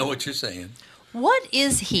that? I know what you're saying. What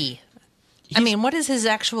is he? What is his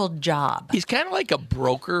actual job? He's kind of like a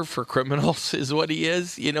broker for criminals, is what he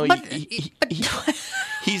is. He's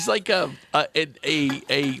like a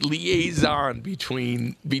liaison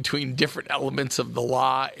between different elements of the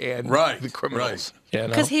law and the criminals.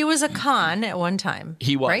 Because he was a con at one time.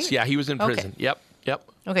 He was, right? yeah, he was in prison. Okay. Yep.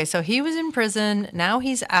 Okay, so he was in prison. Now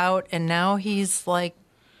he's out, and now he's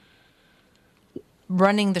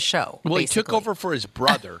running the show. Well, basically. he took over for his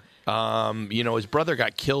brother. His brother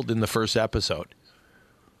got killed in the first episode.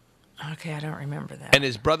 Okay, I don't remember that. And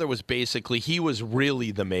his brother was he was really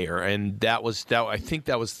the mayor, and I think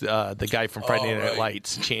that was the guy from Friday Night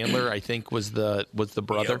Lights. Chandler, I think, was the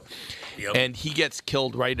brother. Yep. And he gets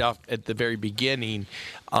killed right off at the very beginning.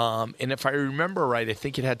 And if I remember right, I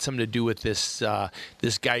think it had something to do with this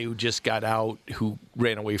guy who just got out, who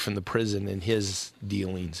ran away from the prison, and his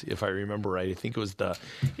dealings. If I remember right, I think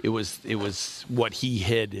it was what he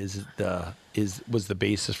hid was the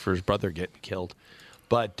basis for his brother getting killed.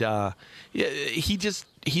 But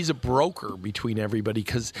he's a broker between everybody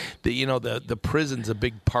because the prison's a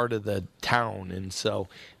big part of the town, and so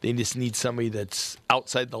they just need somebody that's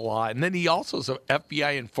outside the law. And then he also is an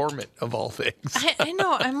FBI informant of all things. I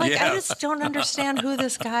know. I'm like, I just don't understand who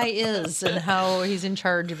this guy is and how he's in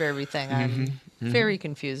charge of everything. I'm very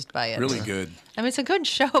confused by it. Really good. It's a good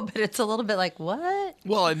show, but it's a little bit like, what?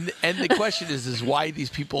 Well, and the question is why these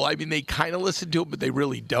people? They kind of listen to it, but they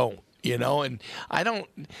really don't. And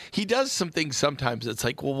he does some things sometimes. It's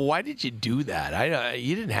like, well, why did you do that?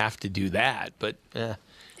 You didn't have to do that, but.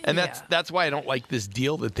 And that's why I don't like this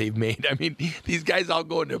deal that they've made. I mean, these guys all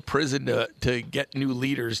go into prison to get new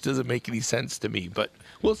leaders doesn't make any sense to me, but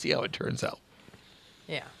we'll see how it turns out.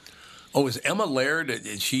 Yeah. Oh, is Emma Laird,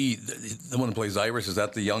 is she the one who plays Iris, is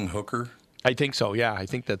that the young hooker? I think so, yeah. I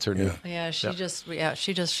think that's her name. Yeah, she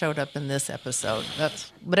just showed up in this episode.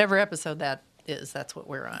 That's whatever episode that is, that's what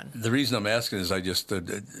we're on. The reason I'm asking is I just,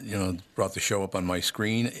 brought the show up on my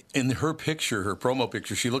screen. In her picture, her promo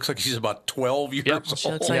picture, she looks like she's about 12 years old. She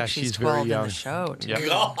looks like she's 12 very in young. the show, too. Yep.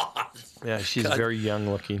 God. Yeah, she's very young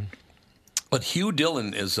looking. But Hugh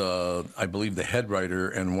Dillon is, I believe, the head writer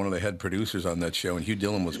and one of the head producers on that show. And Hugh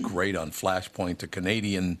Dillon was great on Flashpoint, a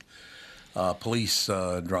Canadian police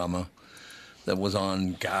drama that was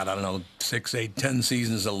on, God, I don't know, 6, 8, 10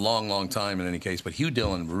 seasons, a long, long time in any case. But Hugh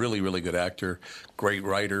Dillon, really, really good actor, great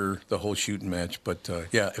writer, the whole shooting match. But,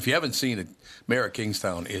 if you haven't seen it, Mayor of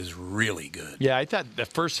Kingstown is really good. Yeah, I thought the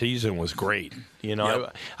first season was great.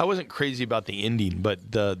 Yep. I wasn't crazy about the ending,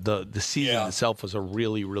 but the season itself was a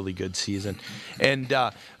really, really good season. And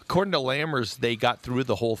according to Lammers, they got through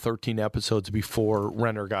the whole 13 episodes before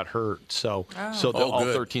Renner got hurt. So all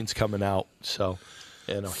good. 13's coming out. So,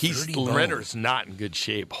 Renner's not in good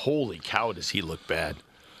shape. Holy cow, does he look bad.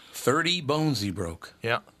 30 bones he broke.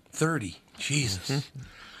 Yeah. 30. Jesus. Mm-hmm.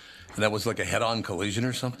 And that was like a head-on collision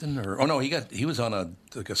or something? He was on a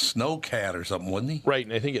snowcat or something, wasn't he? Right,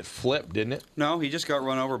 and I think it flipped, didn't it? No, he just got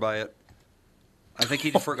run over by it. I think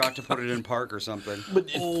he forgot to put it in park or something. But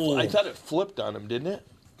I thought it flipped on him, didn't it?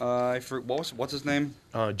 What's his name?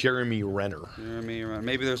 Jeremy Renner. Jeremy Renner.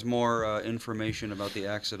 Maybe there's more information about the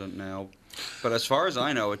accident now. But as far as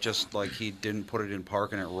I know, it just like he didn't put it in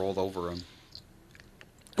park and it rolled over him.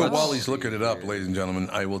 But while he's looking it up, ladies and gentlemen,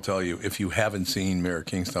 I will tell you, if you haven't seen Mayor of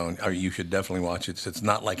Kingstown, you should definitely watch it. It's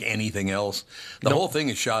not like anything else. The whole thing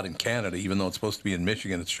is shot in Canada, even though it's supposed to be in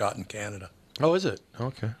Michigan. It's shot in Canada. Oh, is it?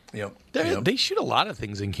 Okay. Yep. They shoot a lot of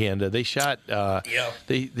things in Canada. They shot. The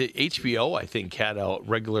HBO, I think, had a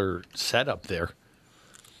regular set up there.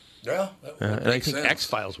 Yeah. And I think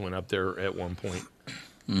X-Files went up there at one point.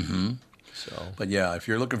 Mm-hmm. So, but yeah, if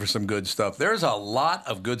you're looking for some good stuff, there's a lot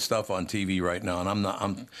of good stuff on TV right now,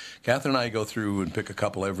 and Catherine and I go through and pick a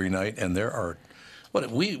couple every night, and there are,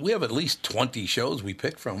 we have at least 20 shows we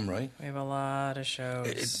pick from, right? We have a lot of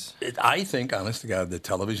shows. I think, honest to God, the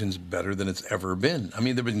television's better than it's ever been. I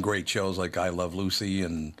mean, there've been great shows like I Love Lucy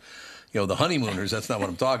and The Honeymooners. That's not what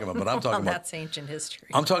I'm talking about, but I'm talking about that's ancient history.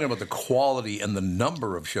 I'm talking about the quality and the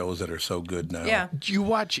number of shows that are so good now. Yeah. Do you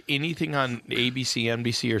watch anything on ABC,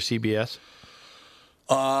 NBC, or CBS?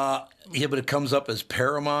 Yeah, but it comes up as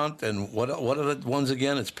Paramount, and what are the ones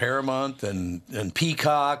again? It's Paramount and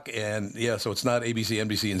Peacock, and so it's not ABC,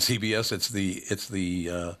 NBC, and CBS. It's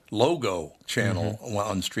the Logo channel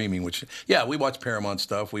on streaming. Which we watch Paramount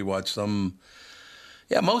stuff. We watch some.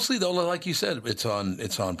 Yeah, mostly though, like you said, it's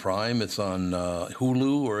on Prime, it's on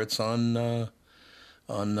Hulu, or it's on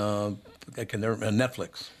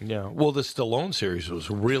Netflix. Yeah. Well, the Stallone series was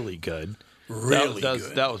really good. Good.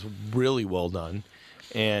 That was really well done.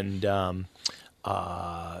 And,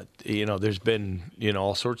 there's been,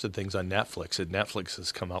 all sorts of things on Netflix. And Netflix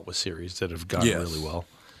has come out with series that have gone really well.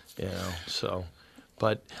 So.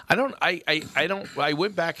 But I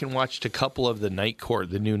went back and watched a couple of the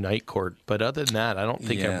new Night Court. But other than that, I don't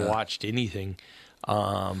think I've watched anything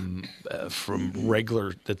from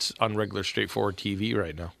that's on regular straightforward TV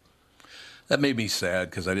right now. That made me sad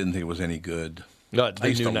because I didn't think it was any good. No, I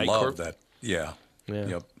used new to Night love Court? that. Yeah.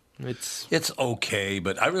 Yep. It's okay,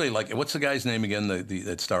 but I really like it. What's the guy's name again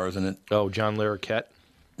that stars in it? Oh, John Larroquette.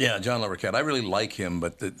 Yeah, John Larroquette. I really like him,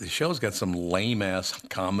 but the show's got some lame-ass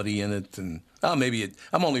comedy in it, and I'm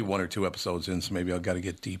only 1 or 2 episodes in, so maybe I've got to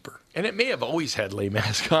get deeper. And it may have always had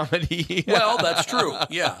lame-ass comedy. Well, that's true.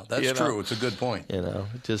 Yeah, that's true. It's a good point.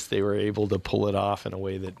 Just they were able to pull it off in a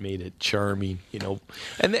way that made it charming,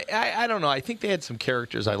 And I don't know. I think they had some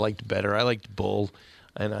characters I liked better. I liked Bull,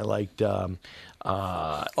 and I liked... Bull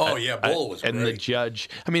was great. And the judge.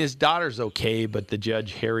 I mean, his daughter's okay, but the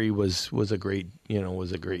judge Harry was a great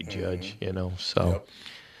judge. So, yep.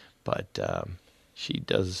 But she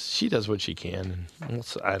does what she can. And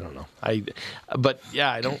I don't know. I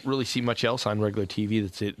don't really see much else on regular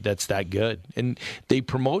TV that's that good. And they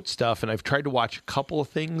promote stuff, and I've tried to watch a couple of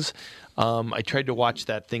things. I tried to watch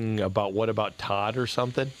that thing about What About Todd or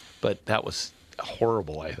something, but that was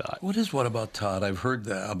horrible, I thought. What About Todd? I've heard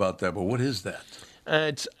about that, but what is that?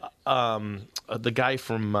 It's the guy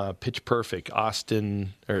from Pitch Perfect,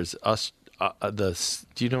 Austin, or is Do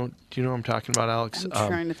you know what I'm talking about, Alex? I'm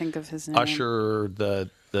trying to think of his name. Usher, the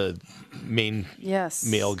main Yes.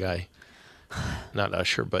 male guy. Not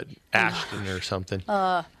Usher, but Ashton or something.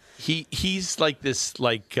 He's like this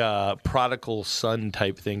prodigal son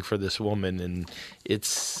type thing for this woman, and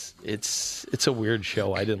it's a weird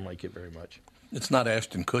show. I didn't like it very much. It's not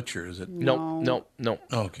Ashton Kutcher, is it? No.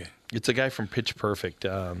 Okay. It's a guy from Pitch Perfect.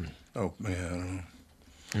 Oh, yeah, I don't know.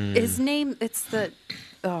 His name. It's the.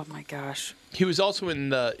 Oh my gosh. He was also in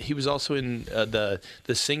the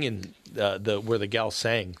singing where the gal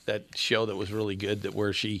sang, that show that was really good, that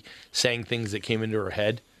where she sang things that came into her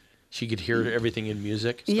head. She could hear everything in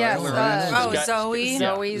music. Yes. Zoe.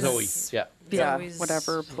 Zoe's. Yeah. Yeah. Zoe's-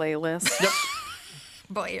 Whatever playlist. Yep.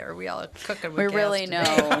 Boy, are we all cooking with We gas really today.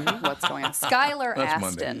 know what's going on. Skylar That's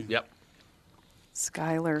Monday. Aston. Yep.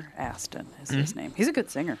 Skylar Aston is his name. He's a good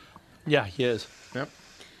singer. Yeah, he is. Yep.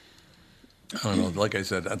 I don't know. Like I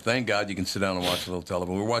said, thank God you can sit down and watch a little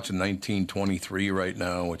television. We're watching 1923 right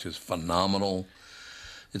now, which is phenomenal.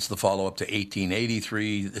 It's the follow-up to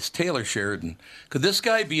 1883. It's Taylor Sheridan. Could this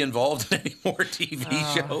guy be involved in any more TV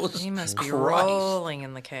shows? He must be Christ. rolling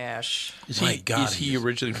in the cash. My God, Is he he is.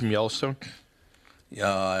 originally from Yellowstone?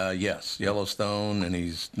 Yes, Yellowstone, and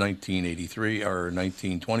he's 1983 or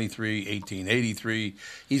 1923, 1883.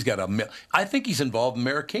 He's got I think he's involved in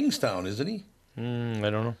Mayor of Kingstown, isn't he? I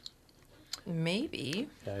don't know. Maybe.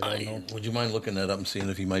 I don't know. Would you mind looking that up and seeing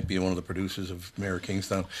if he might be one of the producers of Mayor of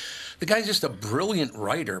Kingstown? The guy's just a brilliant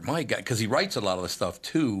writer, my God, because he writes a lot of the stuff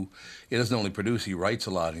too. He doesn't only produce; he writes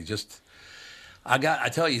a lot. I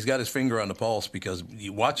tell you, he's got his finger on the pulse, because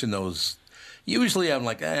you watching those. Usually I'm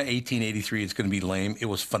like, 1883, it's going to be lame. It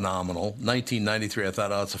was phenomenal. 1993, I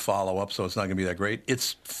thought, it's a follow-up, so it's not going to be that great.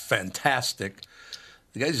 It's fantastic.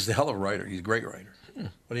 The guy's just a hell of a writer. He's a great writer.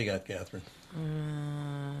 What do you got, Catherine?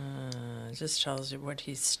 It just tells you what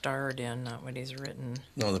he's starred in, not what he's written.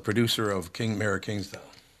 No, the producer of Mayor of Kingstown.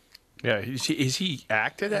 Yeah, is he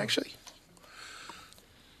acted actually?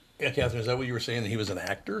 Yeah, Catherine, is that what you were saying, that he was an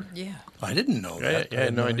actor? Yeah. I didn't know that. I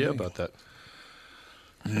had no idea about that.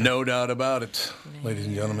 No doubt about it, ladies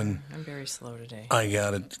and gentlemen. I'm very slow today. I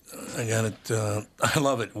got it. I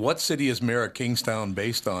love it. What city is Mayor of Kingstown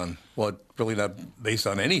based on? Well, it's really not based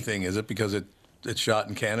on anything, is it? Because it's shot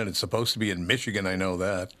in Canada. It's supposed to be in Michigan. I know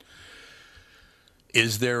that.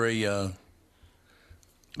 Is there a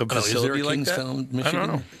facility like Kingstown, that?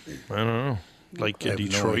 Michigan? I don't know. Like I have no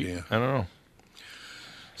Detroit? idea. I don't know.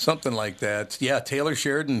 Something like that. Yeah, Taylor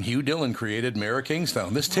Sheridan and Hugh Dillon created Mayor of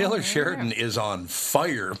Kingstown. This Taylor Sheridan is on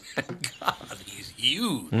fire. God, he's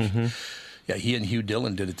huge. Mm-hmm. Yeah, he and Hugh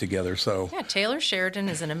Dillon did it together, so. Yeah, Taylor Sheridan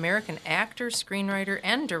is an American actor, screenwriter,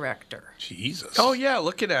 and director. Jesus. Oh, yeah,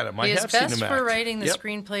 looking at him. I He is have seen best him for act. writing the Yep.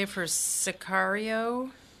 screenplay for Sicario,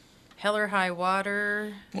 Hell or High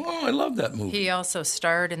Water. Oh, I love that movie. He also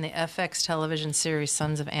starred in the FX television series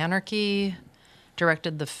Sons of Anarchy,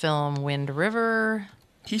 directed the film Wind River.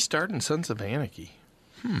 He starred in Sons of Anarchy.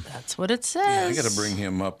 That's what it says. Yeah, I got to bring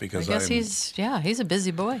him up because I guess he's a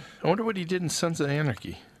busy boy. I wonder what he did in Sons of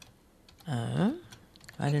Anarchy. I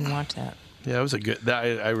didn't watch that. Yeah, it was a good.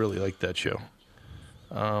 I really liked that show.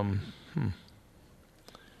 I'm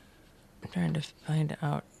trying to find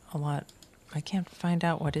out a lot. I can't find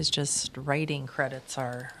out what his just writing credits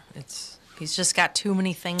are. He's just got too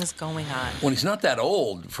many things going on. Well, he's not that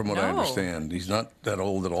old, from what I No. understand. He's not that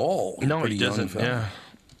old at all. He's No, pretty he young doesn't. fella. Yeah,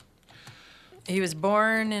 He was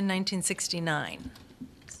born in 1969.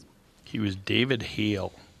 he was David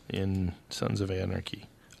Hale in Sons of Anarchy.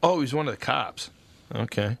 Oh, he was one of the cops.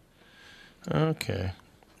 Okay.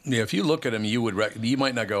 Yeah, if you look at him, you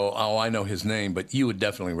might not go, oh, I know his name, but you would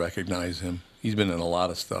definitely recognize him. He's been in a lot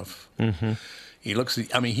of stuff. Mm-hmm. He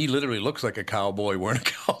literally looks like a cowboy wearing a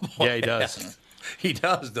cowboy Yeah, he does. hat. He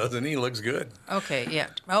does, doesn't he? He looks good. Okay, yeah.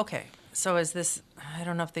 Okay. So is this, I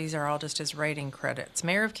don't know if these are all just his writing credits.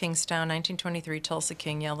 Mayor of Kingstown, 1923, Tulsa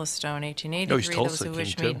King, Yellowstone, 1883, Oh, he's Those Tulsa Who King,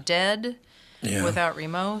 Wish too. Me Dead, Yeah. Without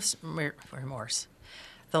Remorse,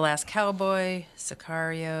 The Last Cowboy,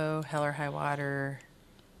 Sicario, Hell or High Water,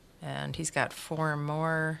 and he's got 4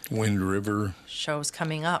 more Wind River. shows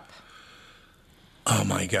coming up. Oh,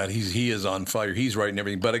 my God. He is on fire. He's writing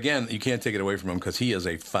everything. But, again, you can't take it away from him because he is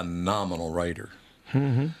a phenomenal writer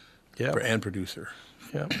Yeah. and producer.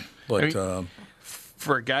 Yeah. But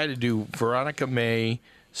For a guy to do Veronica May,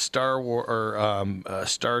 Star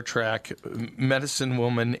Trek, Medicine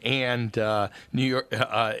Woman, and New York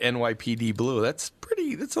NYPD Blue,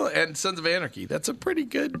 and Sons of Anarchy. That's a pretty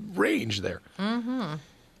good range there. yeah,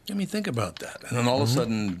 Jimmy, think about that. And then all of a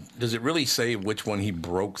sudden, does it really say which one he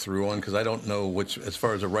broke through on? Because I don't know which, as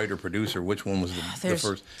far as a writer-producer, which one was the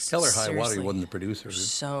first. Hell or High Water, he wasn't the producer.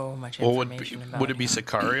 So much Well, information about would it be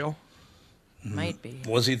Sicario? Might be.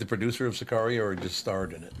 Was he the producer of Sicario or just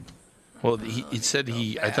starred in it? Well, he said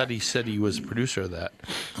I thought he said he was a producer of that.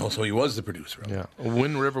 Oh, so he was the producer of it. Yeah.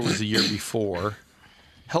 Wind River was the year before.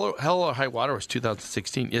 Hell or High Water was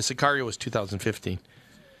 2016. Yeah, Sicario was 2015.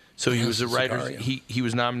 So he was a writer. He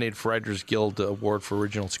was nominated for Writers Guild Award for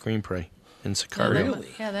Original Screenplay in Sicario. Really?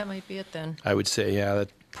 Yeah, that might be it then. I would say, yeah, that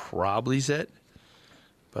probably's it.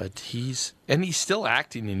 But he's still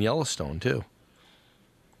acting in Yellowstone too.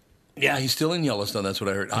 Yeah, he's still in Yellowstone. That's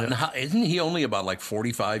what I heard. Yeah. Isn't he only about like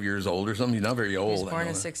 45 years old or something? He's not very old. He was born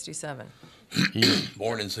in 67.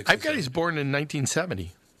 Born in 67. I've got he's born in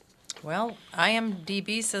 1970. Well,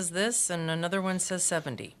 IMDb says this, and another one says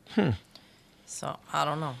 70. So, I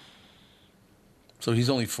don't know. So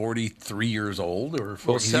he's only 43 years old? Or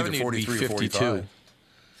Well, he's either 70 would be 43 or 52. 45.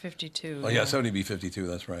 52. Oh, yeah, 70 would be 52.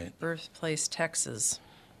 That's right. Birthplace, Texas,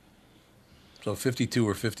 So 52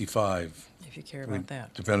 or 55. if you care about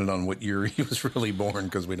that. Depending on what year he was really born,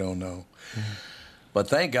 because we don't know. But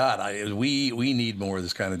thank God, we need more of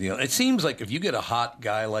this kind of deal. It seems like if you get a hot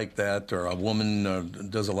guy like that, or a woman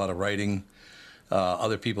does a lot of writing,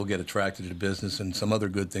 other people get attracted to the business, and some other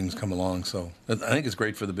good things come along. So I think it's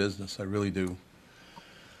great for the business. I really do.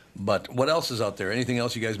 But what else is out there? Anything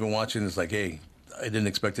else you guys been watching? It's like, hey, I didn't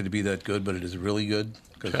expect it to be that good, but it is really good.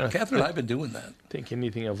 Because Catherine and I have been doing that. Think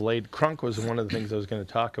anything of late. Crunk was one of the things I was going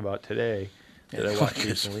to talk about today that I watched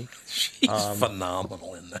recently. She's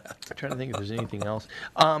phenomenal in that. I'm trying to think if there's anything else.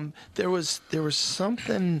 There was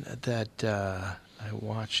something that I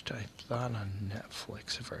watched, I thought on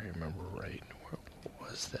Netflix, if I remember right. Where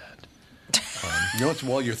was that? You know what's,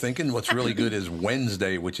 while you're thinking, what's really good is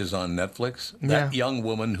Wednesday, which is on Netflix. That young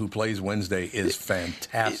woman who plays Wednesday is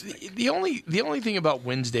fantastic. The only thing about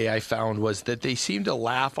Wednesday I found was that they seem to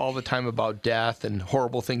laugh all the time about death and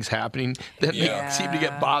horrible things happening. Then they seem to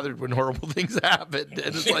get bothered when horrible things happen.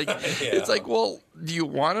 And it's like, it's like, well, do you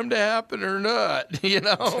want them to happen or not? You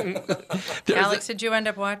know. Alex, did you end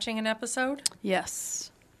up watching an episode? Yes.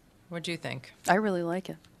 What'd you think? I really like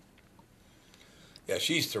it. Yeah,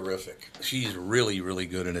 she's terrific. She's really, really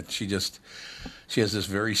good in it. She has this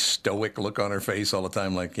very stoic look on her face all the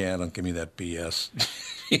time, like, yeah, don't give me that BS.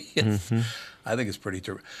 I think it's pretty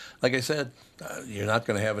terrific. Like I said, you're not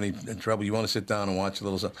going to have any trouble. You want to sit down and watch a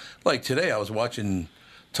little something. Like today, I was watching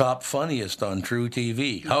Top Funniest on True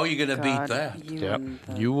TV. How are you going to beat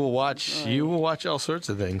that? You will watch all sorts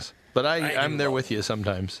of things. But I'm there with you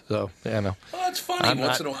sometimes. So, yeah, no. Well, it's funny.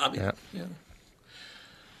 Once in a while. Yeah.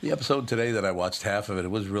 The episode today that I watched, half of it, it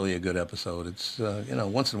was really a good episode. It's,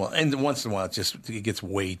 once in a while, it gets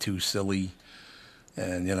way too silly.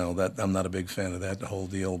 And, that I'm not a big fan of that, the whole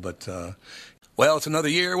deal. But, well, it's another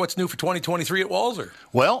year. What's new for 2023 at Walser?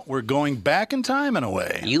 Well, we're going back in time in a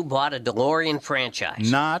way. You bought a DeLorean franchise.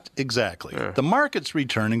 Not exactly. The market's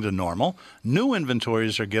returning to normal. New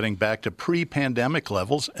inventories are getting back to pre-pandemic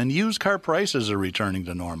levels, and used car prices are returning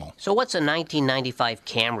to normal. So what's a 1995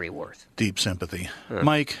 Camry worth? Deep sympathy.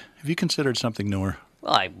 Mike, have you considered something newer?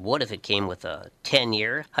 Well, I would if it came with a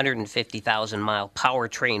 10-year, 150,000-mile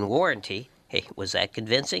powertrain warranty. Hey, was that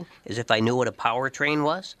convincing? As if I knew what a powertrain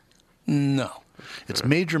was? No. It's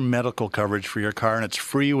major medical coverage for your car, and it's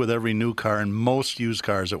free with every new car and most used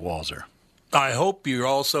cars at Walser. I hope you're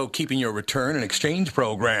also keeping your return and exchange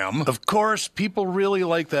program. Of course, people really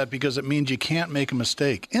like that because it means you can't make a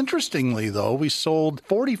mistake. Interestingly, though, we sold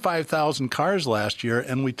 45,000 cars last year,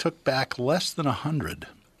 and we took back less than 100.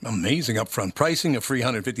 Amazing upfront pricing, a free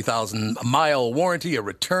 150,000-mile warranty, a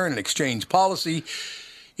return and exchange policy.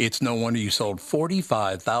 It's no wonder you sold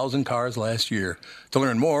 45,000 cars last year. To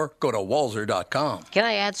learn more, go to walser.com. Can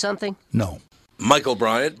I add something? No. Michael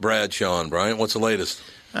Bryant, Brad Sean. Bryant, what's the latest?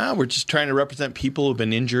 We're just trying to represent people who've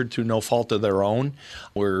been injured through no fault of their own.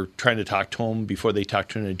 We're trying to talk to them before they talk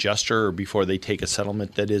to an adjuster or before they take a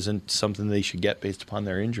settlement that isn't something they should get based upon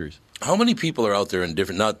their injuries. How many people are out there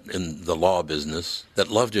not in the law business, that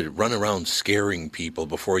love to run around scaring people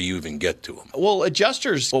before you even get to them? Well,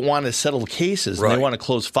 adjusters want to settle cases and they want to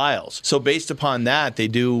close files. So based upon that, they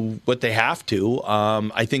do what they have to.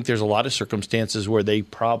 I think there's a lot of circumstances where they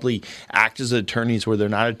probably act as attorneys where they're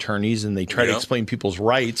not attorneys, and they try to explain people's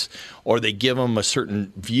rights, or they give them a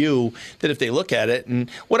certain view that if they look at it. And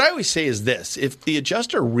what I always say is this: if the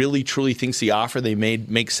adjuster really truly thinks the offer they made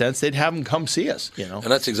makes sense, they'd have them come see us. And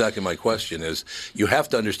that's exactly my question is, you have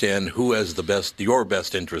to understand who has your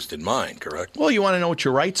best interest in mind, correct? Well, you want to know what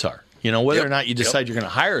your rights are. Whether or not you decide you're going to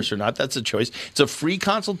hire us or not, that's a choice. It's a free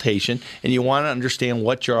consultation, and you want to understand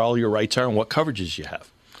what all your rights are and what coverages you have.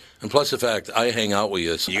 And plus the fact I hang out with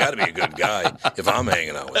you, so you got to be a good guy if I'm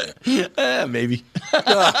hanging out with you. Maybe.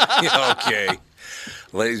 Okay.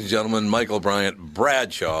 Ladies and gentlemen, Michael Bryant,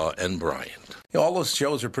 Bradshaw, and Bryant. All those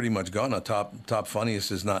shows are pretty much gone. Top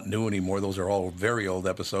Funniest is not new anymore. Those are all very old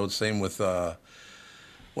episodes. Same with, what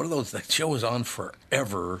are those? That show was on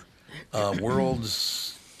forever.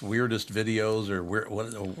 World's Weirdest Videos or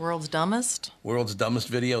World's Dumbest? World's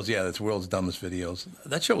Dumbest Videos. Yeah, that's World's Dumbest Videos.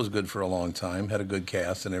 That show was good for a long time. Had a good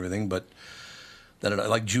cast and everything. But then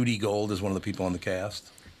like Judy Gold is one of the people on the cast.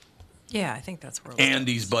 Yeah, I think that's World's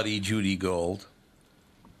Andy's Dumbest. buddy, Judy Gold.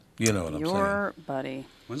 You know what I'm saying. Your buddy.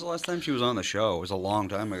 When's the last time she was on the show? It was a long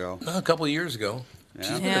time ago. A couple of years ago.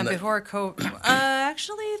 Yeah. Yeah, before COVID.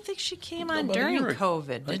 Actually, I think she came on during COVID.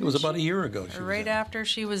 I think it was about a year ago. Right after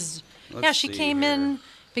she was. Let's she see came here. in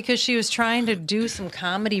because she was trying to do some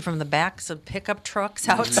comedy from the backs of pickup trucks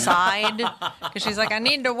outside. Because she's like, I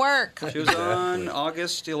need to work. She was on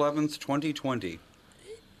August 11th, 2020.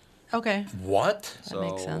 Okay, What? that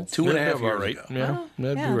makes sense. 2.5 That'd be years right. ago. Yeah,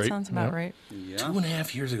 that'd be right. Sounds about Yeah. right. Yeah.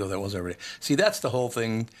 2.5 years ago, that was already. See, that's the whole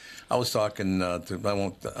thing. I was talking to.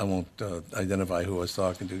 I won't identify who I was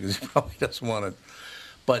talking to because he probably doesn't want it.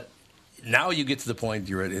 But now you get to the point.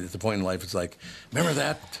 You're at the point in life. It's like, remember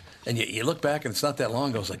that? And you look back, and it's not that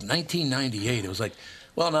long ago. It was like 1998. It was like,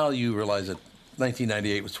 well, now you realize that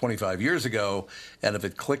 1998 was 25 years ago, and if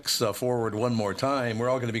it clicks forward one more time, we're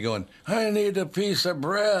all going to be going, I need a piece of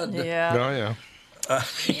bread. Yeah. Oh,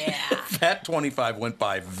 yeah. That 25 went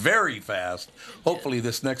by very fast. Hopefully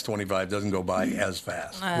this next 25 doesn't go by as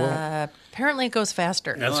fast. Apparently, it goes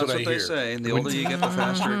faster. That's Well, what I they hear. say. The older you get, the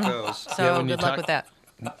faster it goes. So when you good luck talk- with that.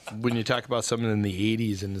 When you talk about something in the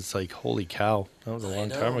 80s and it's like, holy cow, that was a long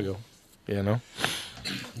time ago. Yeah.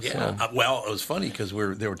 Well, it was funny because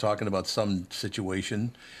they were talking about some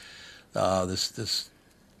situation, this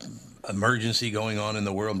emergency going on in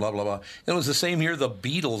the world, blah, blah, blah. And it was the same year the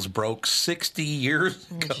Beatles broke 60 years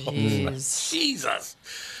ago. Jeez. Jesus.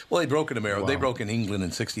 Well, they broke in America. They broke in England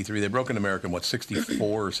in 63. They broke in America in,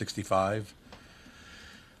 64 or 65?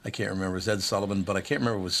 I can't remember. It was Ed Sullivan, but I can't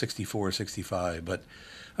remember if it was 64 or 65. But,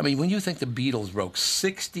 I mean, when you think the Beatles broke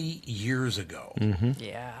 60 years ago,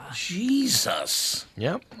 Yeah. Jesus.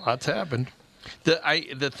 Yep, lots happened.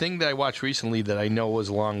 The thing that I watched recently that I know was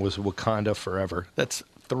long was Wakanda Forever. That's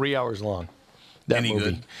 3 hours long. That Any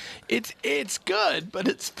movie. good? It's good, but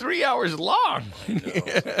it's 3 hours long. I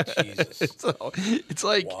know. Jesus. So it's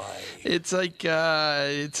like Why? it's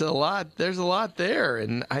a lot. There's a lot there,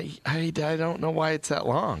 and I don't know why it's that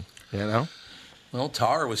long. Well,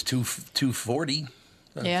 Tar was 240.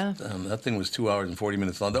 Yeah. That thing was 2 hours and 40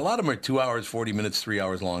 minutes long. A lot of them are 2 hours, 40 minutes, 3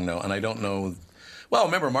 hours long now, and I don't know. Well,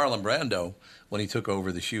 remember Marlon Brando when he took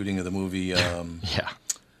over the shooting of the movie. Yeah.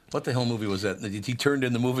 What the hell movie was that? He turned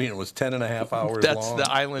in the movie and it was 10 and a half hours That's long.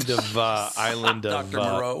 the island of Dr.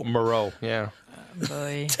 Moreau. Moreau. Yeah.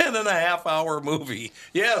 Boy. 10 and a half hour movie.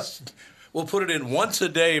 Yes. We'll put it in once a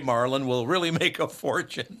day, Marlon. We'll really make a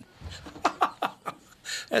fortune.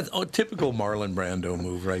 That's a typical Marlon Brando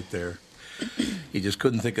move right there. He just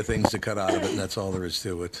couldn't think of things to cut out of it, and that's all there is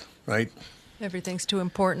to it, right? Everything's too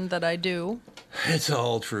important that I do. It's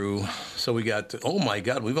all true. So we got, oh my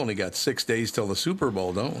God, we've only got 6 days till the Super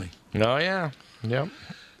Bowl, don't we? Oh yeah. Yep.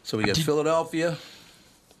 So we got Philadelphia,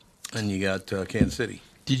 and you got Kansas City.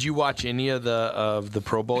 Did you watch any of the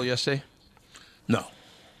Pro Bowl yesterday? No.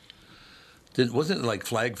 Wasn't it like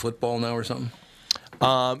flag football now or something?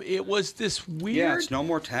 It was this weird. Yeah, it's no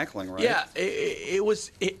more tackling, right? Yeah, it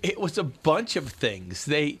was a bunch of things.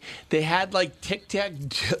 They had like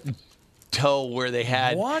tic-tac-toe where they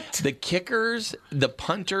had What? the kickers, the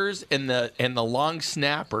punters, and the long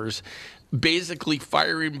snappers basically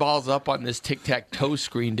firing balls up on this tic-tac-toe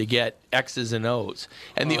screen to get X's and O's.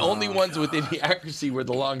 And the only ones with any accuracy were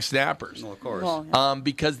the long snappers. Well, of course. Well,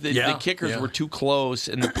 Because the kickers Yeah. were too close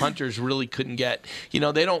and the punters really couldn't get, they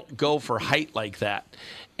don't go for height like that.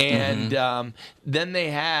 And then they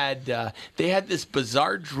had this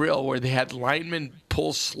bizarre drill where they had linemen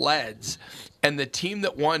pull sleds. And the team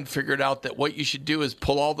that won figured out that what you should do is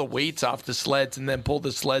pull all the weights off the sleds and then pull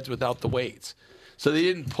the sleds without the weights. So they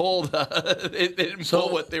didn't pull pull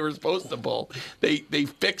what they were supposed to pull. They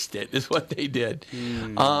fixed it is what they did.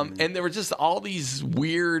 And there were just all these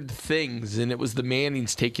weird things, and it was the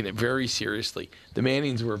Mannings taking it very seriously. The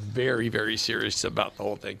Mannings were very, very serious about the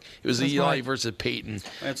whole thing. It was Eli versus Peyton.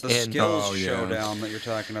 It's the And- skills showdown that you're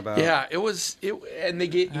talking about. Yeah, it was. And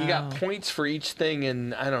you got points for each thing,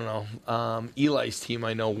 and I don't know. Eli's team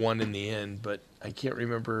I know won in the end, but I can't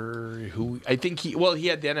remember who. I think he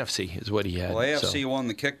had the NFC is what he had. Well, AFC won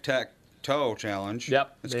the kick-tack-toe challenge.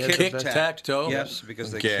 Yep. It's They had Kick-tack-toe? Yes,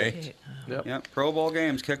 because they Okay. kicked. Yep. Pro Bowl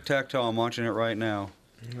games, kick-tack-toe. I'm watching it right now.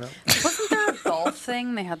 Wasn't there a golf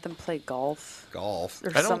thing? They had them play golf. Golf.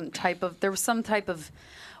 There was some type of.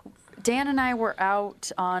 Dan and I were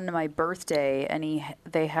out on my birthday, and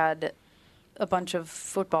they had a bunch of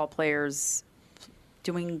football players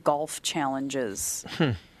doing golf challenges.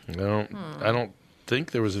 I don't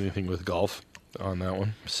think there was anything with golf on that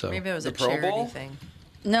one. So Maybe it was a Pro charity Bowl? thing.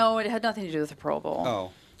 No, it had nothing to do with the Pro Bowl.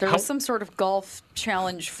 Oh. There was some sort of golf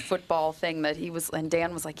challenge football thing that and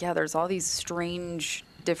Dan was like, yeah, there's all these strange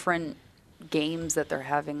different games that they're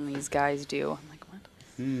having these guys do. I'm like,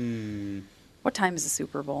 what? What time is the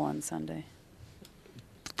Super Bowl on Sunday?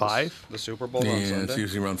 5. The Super Bowl on Yeah, Sunday? it's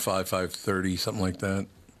usually around 5:30, something like that.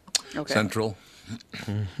 Okay. Central.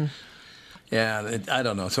 Yeah, I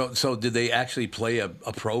don't know. So did they actually play a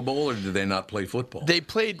Pro Bowl, or did they not play football? They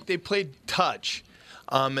played touch.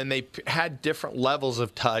 And they had different levels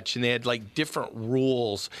of touch, and they had like different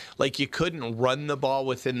rules. Like you couldn't run the ball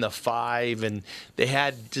within the 5, and they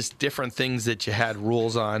had just different things that you had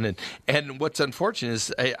rules on. And what's unfortunate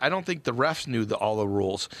is I don't think the refs knew all the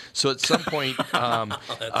rules. So at some point,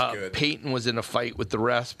 Peyton was in a fight with the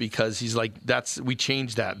refs because he's like, we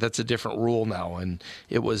changed that. That's a different rule now, and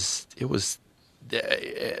it was.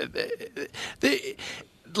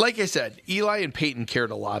 Like I said, Eli and Peyton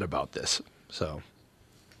cared a lot about this. So.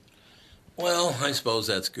 Well, I suppose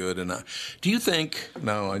that's good. And do you think,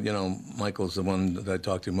 now, Michael's the one that I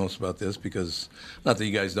talk to most about this because, not that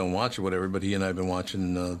you guys don't watch or whatever, but he and I have been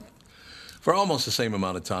watching for almost the same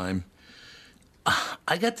amount of time.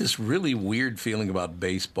 I got this really weird feeling about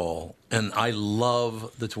baseball, and I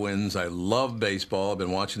love the Twins. I love baseball. I've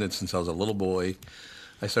been watching it since I was a little boy.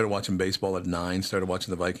 I started watching baseball at 9, started watching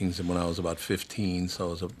the Vikings when I was about 15, so it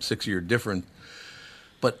was a 6-year difference.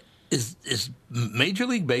 But is Major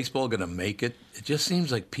League Baseball going to make it? It just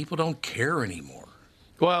seems like people don't care anymore.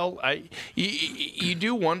 Well, you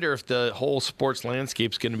do wonder if the whole sports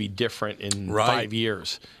landscape's going to be different in 5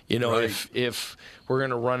 years. If we're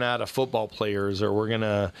going to run out of football players, or we're going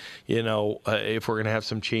to, if we're going to have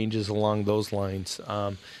some changes along those lines.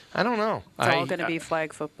 I don't know. It's all going to be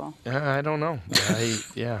flag football. I don't know.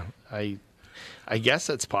 I guess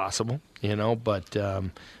it's possible, but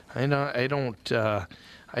I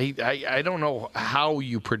don't know how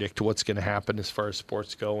you predict what's going to happen as far as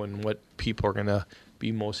sports go and what people are going to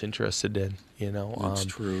be most interested in. That's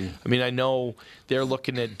true. I mean, I know they're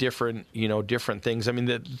looking at different things. I mean,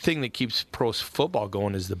 the thing that keeps pro football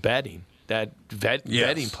going is the betting. That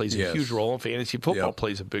betting plays a huge role, and fantasy football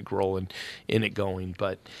plays a big role in it going.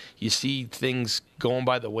 But you see things going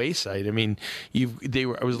by the wayside. I mean,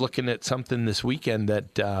 I was looking at something this weekend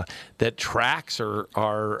that tracks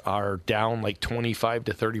are down like 25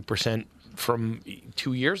 to 30% from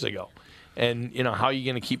 2 years ago. And how are you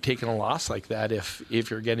going to keep taking a loss like that if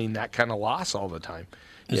you're getting that kind of loss all the time?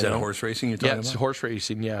 Is that horse racing you're talking about? Yeah, it's horse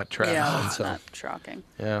racing. Yeah, tracks. Yeah, it's not shocking.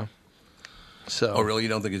 Yeah. So. Oh, really? You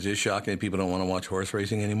don't think it's just shocking that people don't want to watch horse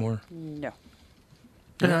racing anymore? No.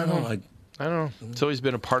 I don't know. It's always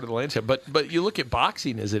been a part of the landscape. But you look at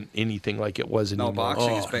boxing isn't anything like it was anymore. No,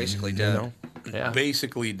 boxing is basically dead. Yeah.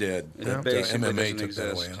 Basically dead. It basically MMA doesn't took that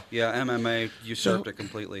exist. away. Yeah, MMA usurped it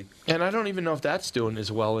completely. And I don't even know if that's doing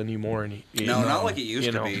as well anymore. No, not like it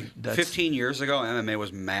used to be. that's- 15 years ago, MMA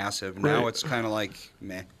was massive. Now Right. it's kind of like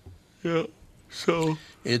meh. Yeah. So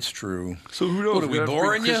It's true. who knows? What, are we We're gonna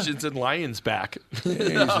boring bring you? Christians and Lions back.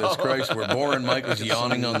 Jesus Christ, we're boring. Michael's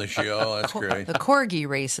yawning on the show. That's great. The corgi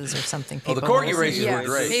races or something. Oh, the people corgi wanna races see. were Yes.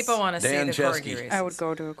 great. People want to see Dan the Chesky. corgi races. I would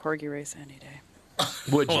go to a corgi race any day.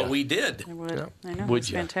 Would you? Well, we did. I would. Yeah. I know. Would It's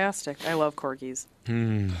ya? fantastic. I love corgis.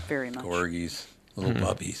 Very much. Corgis, little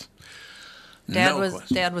puppies. Dad No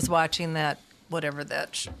question. Dad was watching that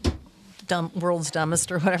World's Dumbest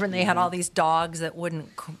or whatever, and they had all these dogs that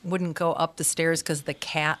wouldn't go up the stairs because the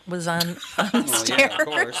cat was on the Well, stairs. yeah, of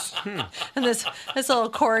course. And this little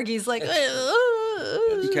corgi's like,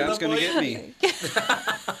 The cat's going to get me.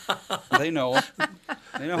 They know.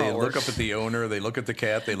 They know how They it look works. up at the owner, they look at the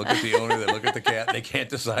cat, they look at the owner, they look at the cat, and they can't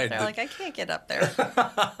decide. they're like, I can't get up there.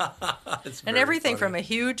 It's And very everything funny. from a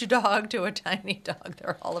huge dog to a tiny dog,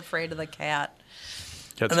 they're all afraid of the cat.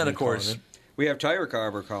 That's And then, what of course, We have Tire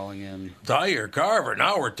Carver calling in. Dyer Carver.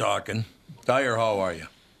 Now we're talking. Dyer, how are you?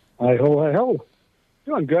 Hi ho.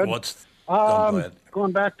 Doing good. What's I'm glad.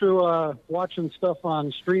 Going back to watching stuff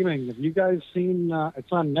on streaming. Have you guys seen?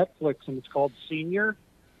 It's on Netflix and it's called Senior.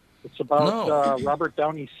 It's about Robert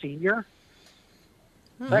Downey Sr.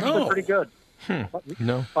 It's actually No. pretty good.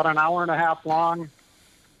 No. About an hour and a half long.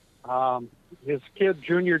 his kid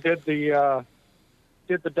Junior did the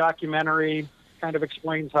documentary. Kind of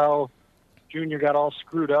explains how Junior got all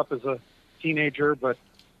screwed up as a teenager, but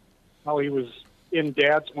how he was in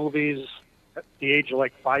Dad's movies at the age of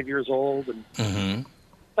like 5 years old, and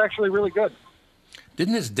it's actually really good.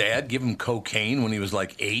 Didn't his dad give him cocaine when he was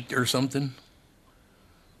like 8 or something?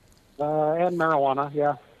 And marijuana,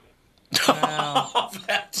 yeah. Oh,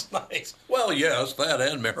 that's nice. Well, yes, that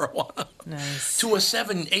and marijuana. Nice. To a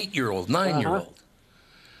 7, 8-year-old, 9-year-old.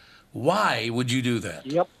 Why would you do that?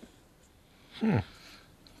 Yep.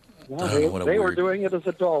 Well, they were doing it as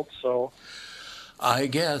adults, so. I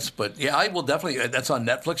guess, but yeah, I will definitely. That's on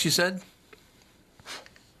Netflix, you said?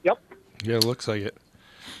 Yep. Yeah, it looks like it.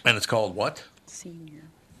 And it's called what? Senior.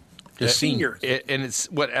 Just Senior. And it's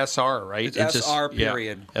what, SR, right? It's SR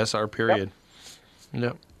period. Yeah, SR period.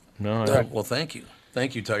 Yep. No, Well, thank you.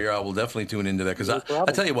 Thank you, Tyler. I will definitely tune into that because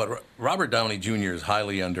I tell you what, Robert Downey Jr. is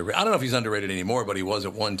highly underrated. I don't know if he's underrated anymore, but he was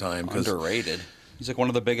at one time. Underrated. He's like one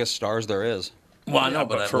of the biggest stars there is. Well, I know,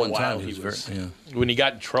 but at for one a while time he was. Yeah. When he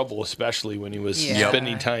got in trouble, especially when he was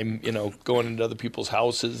spending time, going into other people's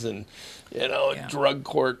houses and, drug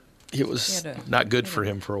court, it was not good for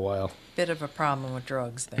him for a while. Bit of a problem with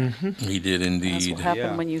drugs there. He did indeed. That's what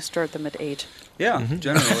happened when you start them at 8. Yeah,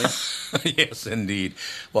 generally. Yes, indeed.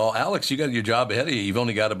 Well, Alex, you got your job ahead of you. You've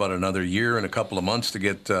only got about another year and a couple of months to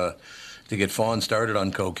get Fawn started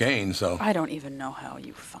on cocaine. So I don't even know how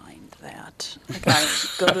you find that. Like I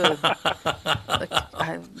go to,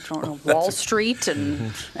 I don't know, Wall Street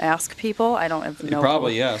and ask people. I don't have no.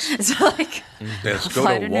 Probably yes. It's like let's go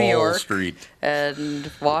fly to New Wall York Street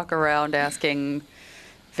and walk around asking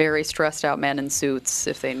very stressed out men in suits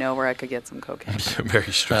if they know where I could get some cocaine.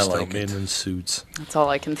 Very stressed I like out men in suits. That's all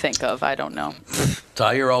I can think of. I don't know.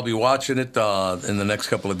 Tyre, I'll be watching it in the next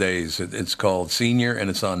couple of days. It's called Senior, and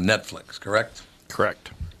it's on Netflix, correct?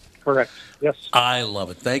 Correct. Correct. Yes. I love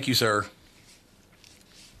it. Thank you, sir.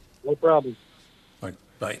 No problem. All right,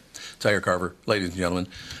 bye. Tyre Carver, ladies and gentlemen.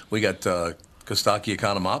 We got Kostaki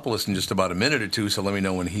Economopoulos in just about a minute or two, so let me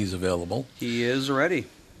know when he's available. He is ready.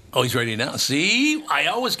 Oh, he's ready now. See, I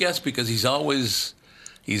always guess because he's always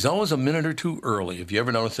a minute or two early. Have you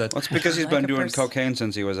ever noticed that? Well, it's because he's been doing cocaine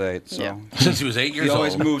since he was 8. So. Yeah. Since he was 8 years he old.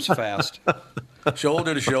 always moves fast.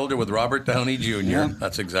 Shoulder to shoulder with Robert Downey Jr. Yeah.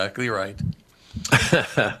 That's exactly right.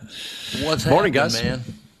 What's Morning, happening, guys. man?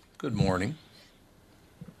 Good morning.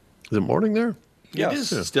 Is it morning there?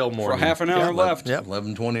 Yes. It is still morning. For half an hour left. Yep,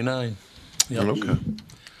 11:29. Yep. Okay.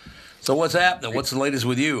 So what's happening? What's the latest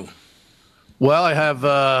with you? Well, I have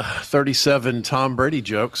 37 Tom Brady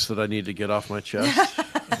jokes that I need to get off my chest.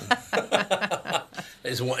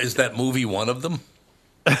 Is that movie one of them?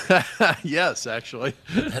 Yes, actually.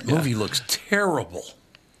 That movie looks terrible.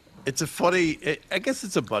 It's a funny, I guess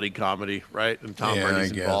it's a buddy comedy, right? And Tom Yeah,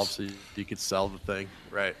 Brady's I guess. involved, so you could sell the thing,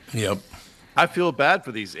 right? Yep. I feel bad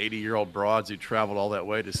for these 80-year-old broads who traveled all that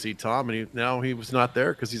way to see Tom, and now he was not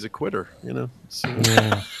there because he's a quitter, So,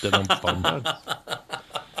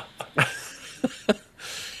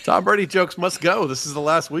 Tom Brady jokes must go. This is the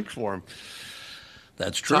last week for him.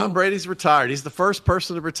 That's true. Tom Brady's retired. He's the first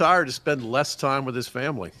person to retire to spend less time with his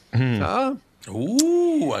family.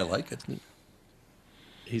 Ooh, I like it.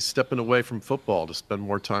 He's stepping away from football to spend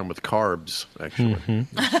more time with carbs, actually.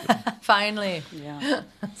 Finally. Yeah.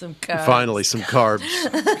 Some carbs. Finally, some carbs.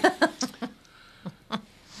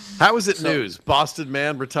 How is it news? Boston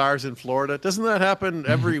man retires in Florida. Doesn't that happen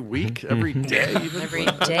every week, every day? Even? Every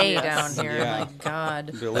day down here. Yeah. My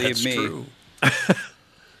God. Believe That's me. true.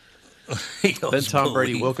 Then Tom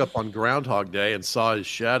Brady woke up on Groundhog Day and saw his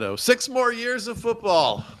shadow. 6 more years of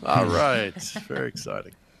football. All right. Very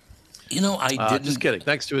exciting. I didn't. Just kidding.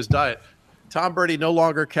 Thanks to his diet, Tom Brady no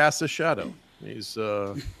longer casts a shadow. He's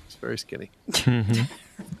very skinny.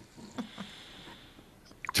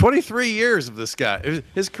 23 years of this guy.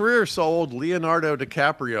 His career is so old, Leonardo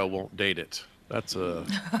DiCaprio won't date it. That's a...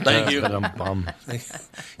 Thank you. Bum.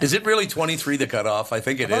 Is it really 23 the cutoff? I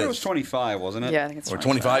think I it thought is. it was 25, wasn't it? Yeah, I think it's Or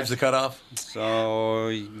 25 is the cutoff? So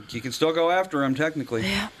you can still go after him, technically.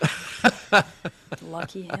 Yeah.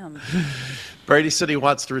 Lucky him. Brady said he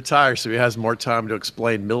wants to retire so he has more time to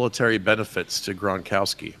explain military benefits to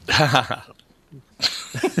Gronkowski.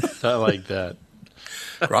 I like that.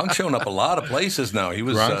 Gronk's shown up a lot of places now. He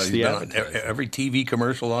was Gronk's he's the been on advertiser. every TV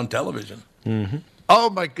commercial on television. Oh,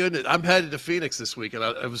 my goodness. I'm headed to Phoenix this week, and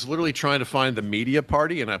I was literally trying to find the media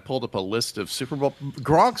party, and I pulled up a list of Super Bowl.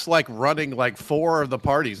 Gronk's running 4 of the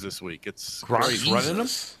parties this week. It's Gronk's crazy. running them?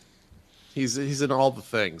 He's in all the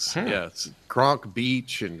things. Yeah, it's Gronk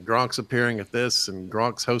Beach, and Gronk's appearing at this, and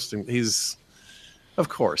Gronk's hosting. Of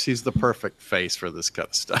course, he's the perfect face for this kind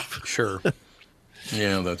of stuff. Sure.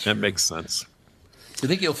 Yeah, that makes sense. You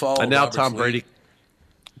think he'll follow? And now Robert's Tom lead? Brady.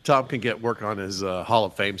 Tom can get work on his Hall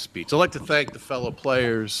of Fame speech. I'd like to thank the fellow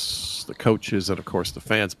players, the coaches, and of course the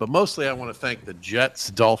fans. But mostly, I want to thank the Jets,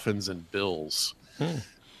 Dolphins, and Bills.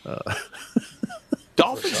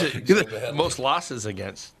 Dolphins most losses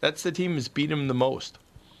against. That's the team that's beat him the most.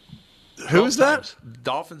 Who's that?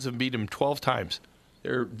 Dolphins have beat him 12 times. They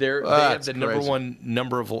have the That's number crazy. one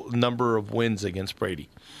number of wins against Brady.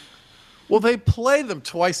 Well, they play them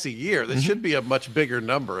twice a year. That should be a much bigger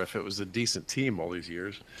number if it was a decent team all these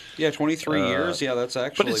years. Yeah, 23 years. Yeah, that's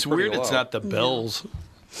actually. But it's pretty weird. low. It's not the Bills.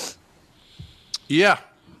 Yeah.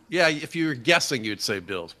 If you were guessing, you'd say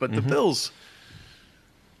Bills. But the Bills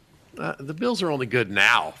are only good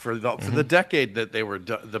now. For the decade that they were,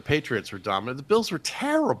 the Patriots were dominant. The Bills were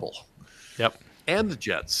terrible. Yep. And the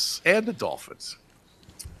Jets and the Dolphins.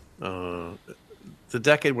 The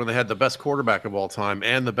decade when they had the best quarterback of all time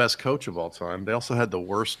and the best coach of all time. They also had the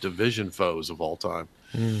worst division foes of all time.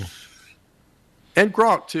 And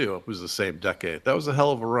Gronk, too. It was the same decade. That was a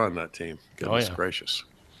hell of a run, that team. Goodness gracious.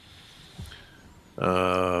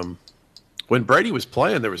 When Brady was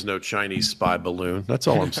playing, there was no Chinese spy balloon. That's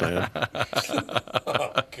all I'm saying.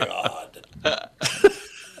 Oh, God.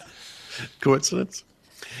 Coincidence?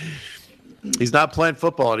 He's not playing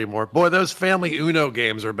football anymore. Boy, those family Uno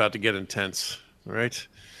games are about to get intense, right?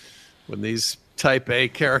 When these type A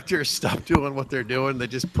characters stop doing what they're doing, they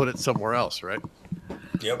just put it somewhere else, right?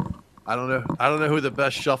 Yep. I don't know who the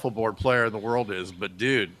best shuffleboard player in the world is, but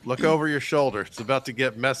dude, look over your shoulder. It's about to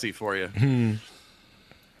get messy for you.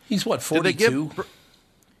 He's what, 42?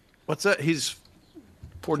 What's that? He's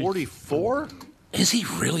 44? Is he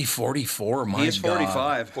really 44? My He's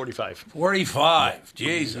 45. 45.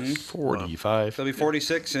 Jesus. 45. He'll be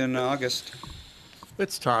 46 in August.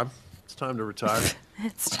 It's time. It's time to retire.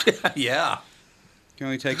 Yeah. Can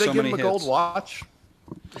only take Did they so give many him a hits. gold watch?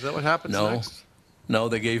 Is that what happens next? No,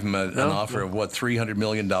 they gave him an offer of, what, $300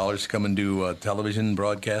 million to come and do television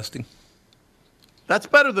broadcasting? That's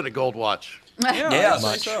better than a gold watch. Yeah, I'd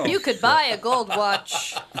say so. You could buy a gold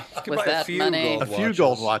watch with buy a that few money. gold A few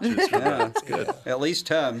gold watches. That's good. At least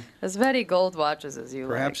 10, As many gold watches as you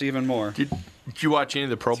perhaps like. even more. Did you watch any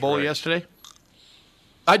of the Pro Bowl right. yesterday?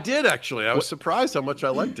 I did, actually. I was surprised how much I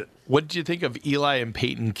liked it. What did you think of Eli and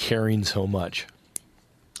Peyton caring so much?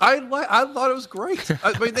 I thought it was great.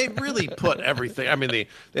 I mean, they really put everything. I mean, they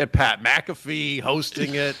had Pat McAfee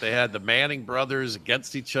hosting it. They had the Manning brothers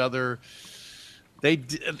against each other. They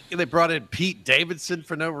brought in Pete Davidson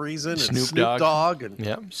for no reason, and Snoop Dogg, and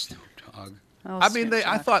Snoop Dogg. Oh, I mean,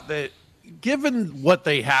 I thought that given what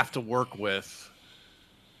they have to work with,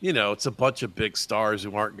 you know, it's a bunch of big stars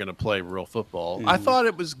who aren't going to play real football. I thought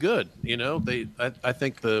it was good. You know, I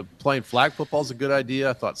think the playing flag football is a good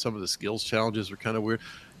idea. I thought some of the skills challenges were kind of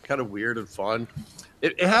weird and fun.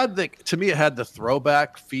 It had to me, it had the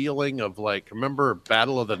throwback feeling of, like, remember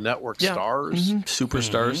Battle of the Network Stars?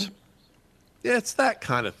 Superstars. Yeah, it's that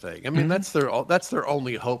kind of thing. I mean, that's their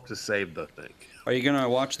only hope to save the thing. Are you going to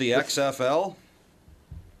watch the XFL?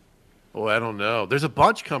 Oh, I don't know. There's a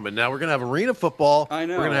bunch coming now. We're going to have arena football. I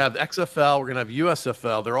know. We're going to have XFL. We're going to have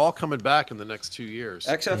USFL. They're all coming back in the next 2 years.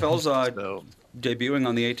 XFL's debuting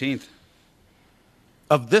on the 18th.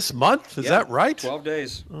 Of this month? Is that right? 12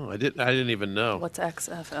 days. Oh, I didn't even know. What's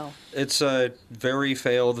XFL? It's a very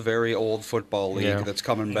failed, very old football league that's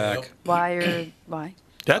coming back. Why?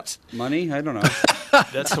 That's Money? I don't know.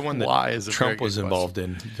 that's the one that Why is a very Trump was good involved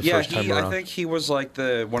in the first time around. I think he was like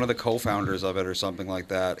one of the co-founders of it or something like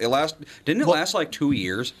that. Didn't it last like 2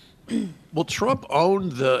 years? Well, Trump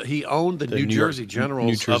owned the New Jersey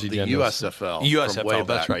Generals of the USFL. USFL, from way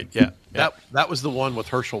that's back. right. Yeah. That was the one with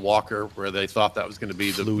Herschel Walker, where they thought that was going to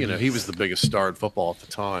be he was the biggest star in football at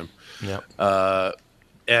the time. Yeah.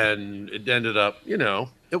 And it ended up,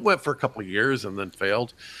 it went for a couple of years and then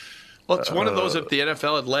failed. Well, it's one of those. If the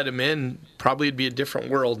NFL had let him in, probably it'd be a different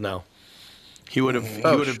world now. He would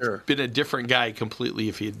have been a different guy completely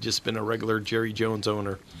if he had just been a regular Jerry Jones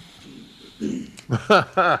owner.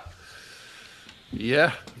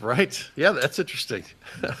 Yeah, right. Yeah, that's interesting.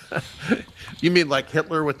 You mean like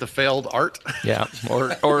Hitler with the failed art? Yeah, or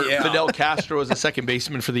Fidel Castro as a second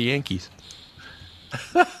baseman for the Yankees.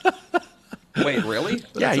 Wait, really?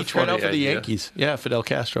 Yeah, he tried out for the idea. Yankees. Yeah, Fidel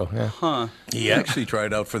Castro. Yeah. Huh. He actually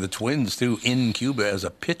tried out for the Twins, too, in Cuba as a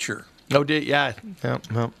pitcher. Oh, did yeah.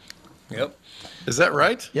 Yep. Is that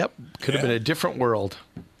right? Yep. Could have been a different world.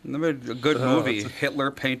 A good movie.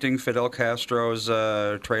 Hitler painting Fidel Castro's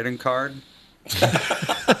trading card. There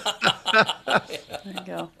you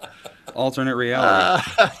go. Alternate reality.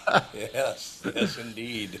 Yes,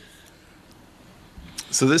 indeed.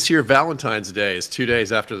 So this year, Valentine's Day is 2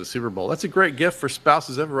 days after the Super Bowl. That's a great gift for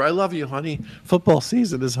spouses everywhere. I love you, honey. Football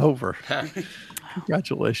season is over.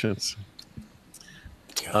 Congratulations.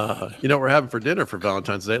 You know what we're having for dinner for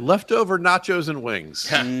Valentine's Day? Leftover nachos and wings.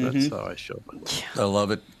 That's how I show my love. I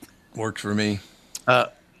love it. Works for me.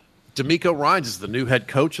 D'Amico Ryans is the new head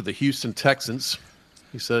coach of the Houston Texans.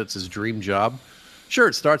 He said it's his dream job. Sure,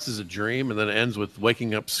 it starts as a dream and then it ends with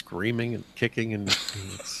waking up screaming and kicking, and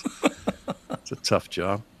it's a tough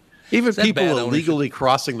job. Even people illegally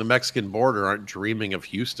crossing the Mexican border aren't dreaming of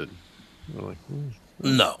Houston. They're like,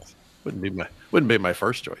 No. wouldn't be my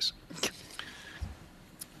first choice.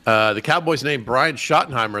 The Cowboys named Brian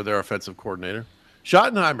Schottenheimer their offensive coordinator.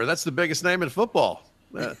 Schottenheimer, that's the biggest name in football.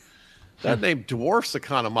 That name dwarfs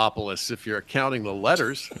Economopolis if you're counting the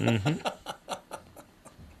letters.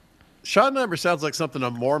 Schottenheimer sounds like something a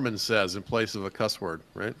Mormon says in place of a cuss word,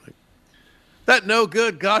 right? Like, that no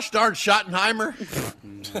good, gosh darn Schottenheimer.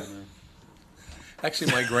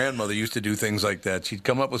 Actually, my grandmother used to do things like that. She'd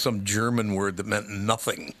come up with some German word that meant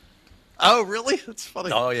nothing. Oh, really? That's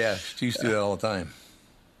funny. Oh, yeah. She used to do that all the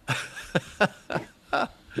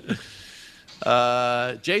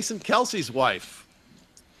time. Jason Kelsey's wife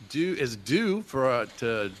is due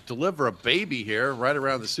to deliver a baby here right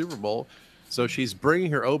around the Super Bowl. So she's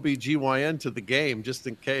bringing her OBGYN to the game just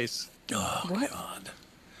in case. Oh, what? God.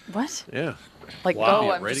 What? Yeah. Like,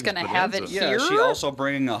 Wow. I'm just going to have it Yeah, here? is she also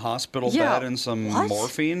bringing a hospital bed and some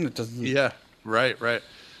morphine? It doesn't... Yeah, right.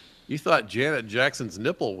 You thought Janet Jackson's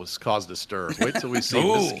nipple was caused a stir. Wait till we see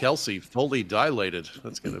Miss Kelsey fully dilated.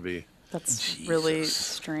 That's going to be... That's really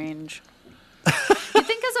strange. You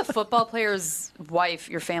think as a football player's wife,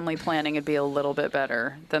 your family planning would be a little bit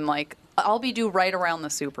better than, like, I'll be due right around the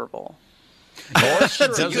Super Bowl. Or she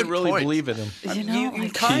doesn't really believe in him. You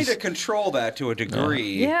kind of control that to a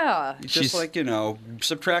degree. Yeah. Just like,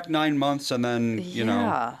 subtract 9 months and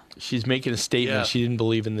then, She's making a statement. She didn't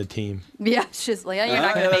believe in the team. Yeah, she's like, you're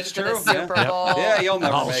not going to make it to the Super Bowl. Yeah, you'll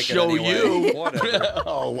never make it anyway. you. Whatever.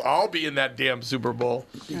 I'll be in that damn Super Bowl.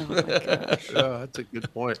 Oh, my gosh. That's a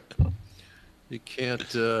good point. You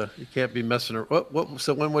can't be messing around.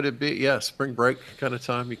 So when would it be? Yeah, spring break kind of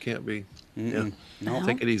time. You can't be. Yeah. No.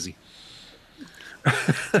 Take it easy.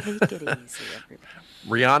 Take it easy, everybody.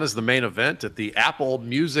 Rihanna's the main event at the Apple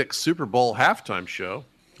Music Super Bowl halftime show.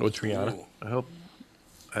 What's Rihanna?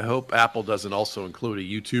 I hope Apple doesn't also include a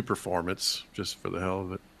U2 performance just for the hell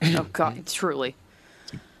of it. Oh, God, truly.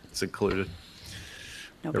 It's included.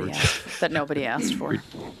 Nobody asked for.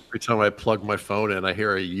 Every time I plug my phone in, I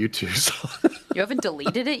hear a U2 song. You haven't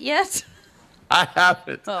deleted it yet? I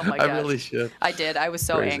haven't. Oh, my gosh. I really should. I did. I was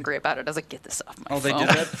so Crazy. angry about it. I was like, get this off my phone. Oh, they did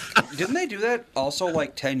that? Didn't they do that also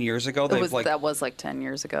like 10 years ago? That was like 10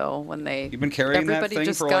 years ago when they... You've been carrying that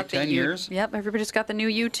thing for like 10 years? Yep, everybody just got the new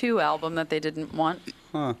U2 album that they didn't want.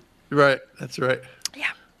 Huh. Right, that's right.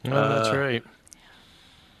 Yeah. Oh, that's right.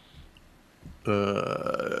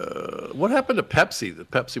 What happened to Pepsi? The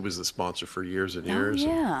Pepsi was the sponsor for years and years. Oh,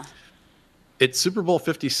 yeah. It's Super Bowl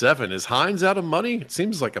 57. Is Heinz out of money? It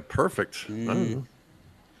seems like a perfect. I don't know.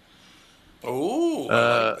 Oh,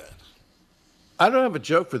 I like that. I don't have a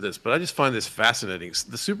joke for this, but I just find this fascinating.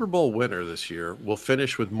 The Super Bowl winner this year will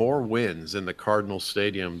finish with more wins in the Cardinals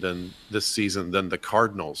Stadium this season than the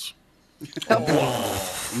Cardinals.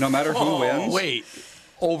 No matter who wins? Wait,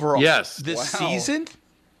 overall? Yes. This season?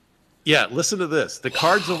 Yeah, listen to this. The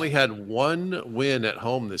Cards only had one win at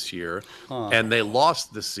home this year, and they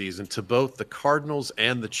lost this season to both the Cardinals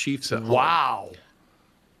and the Chiefs at home. Wow.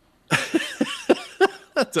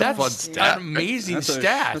 That's a fun stat. An amazing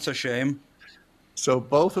stat. That's a shame. So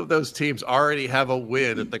both of those teams already have a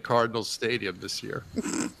win at the Cardinals Stadium this year.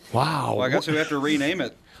 Wow. Well, I guess we have to rename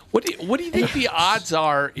it. What do you think the odds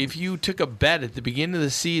are if you took a bet at the beginning of the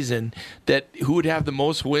season that who would have the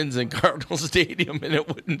most wins in Cardinals Stadium and it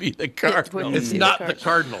wouldn't be the Cardinals? It's not the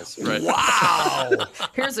Cardinals, right? Wow.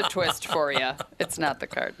 Here's a twist for you. It's not the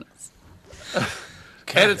Cardinals.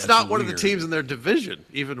 And it's not one of the teams in their division.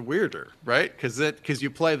 Even weirder, right? Because you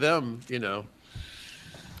play them, you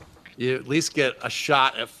at least get a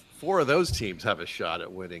shot. If four of those teams have a shot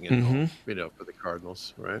at winning at home, for the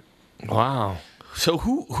Cardinals, right? Wow. So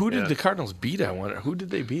who did the Cardinals beat? I wonder. Who did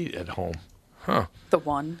they beat at home? Huh. The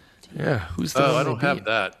one. Yeah. Who's the one I they don't beat? have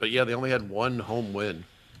that. But yeah, they only had one home win.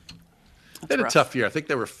 They had a tough year. I think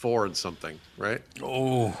they were 4 and something, right?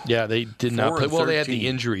 Oh. Yeah, they did not play. Well, they had 13. the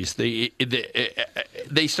injuries.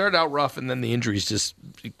 They started out rough, and then the injuries just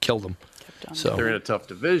killed them. So They're in a tough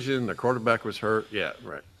division. Their quarterback was hurt. Yeah,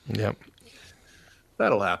 right. Yep.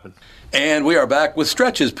 That'll happen. And we are back with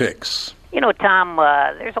Stretch's picks. You know, Tom,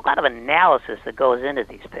 there's a lot of analysis that goes into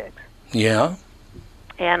these picks. Yeah?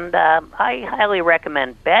 And I highly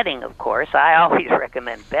recommend betting, of course. I always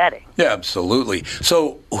recommend betting. Yeah, absolutely.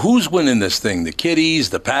 So who's winning this thing? The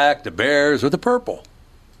Kitties, the Pack, the Bears, or the Purple?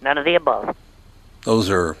 None of the above. Those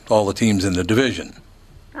are all the teams in the division.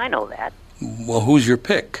 I know that. Well, who's your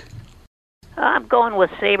pick? I'm going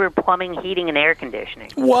with Sabre Plumbing, Heating, and Air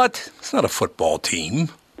Conditioning. What? It's not a football team.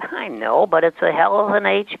 I know, but it's a hell of an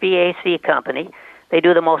HVAC company. They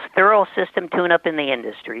do the most thorough system tune-up in the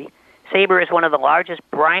industry. Sabre is one of the largest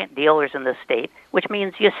Bryant dealers in the state, which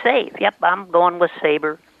means you save. Yep, I'm going with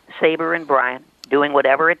Sabre and Bryant, doing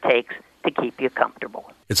whatever it takes to keep you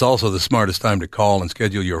comfortable. It's also the smartest time to call and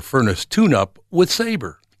schedule your furnace tune-up with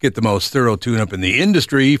Sabre. Get the most thorough tune-up in the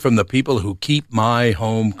industry from the people who keep my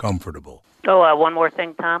home comfortable. Oh, one more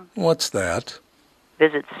thing, Tom. What's that?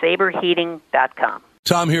 Visit saberheating.com.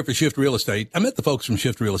 Tom here for Shift Real Estate. I met the folks from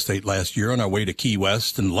Shift Real Estate last year on our way to Key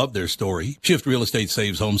West and loved their story. Shift Real Estate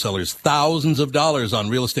saves home sellers thousands of dollars on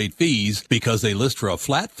real estate fees because they list for a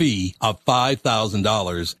flat fee of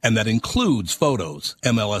 $5,000, and that includes photos,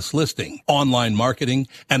 MLS listing, online marketing,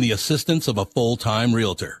 and the assistance of a full-time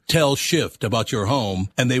realtor. Tell Shift about your home,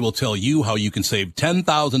 and they will tell you how you can save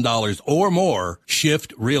 $10,000 or more.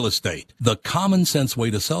 Shift Real Estate, the common sense way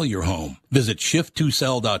to sell your home. Visit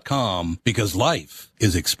shift2sell.com because life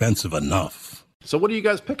is expensive enough. So what are you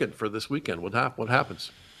guys picking for this weekend? What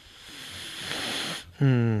happens?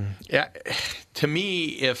 Yeah, to me,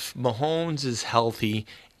 if Mahomes is healthy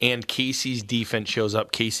and Casey's defense shows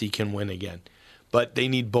up, Casey can win again. But they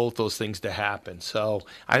need both those things to happen. So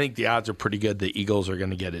I think the odds are pretty good the Eagles are going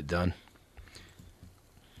to get it done.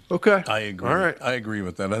 Okay. I agree. All right. I agree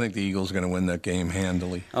with that. I think the Eagles are going to win that game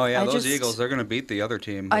handily. Oh, yeah, those just- Eagles, they're going to beat the other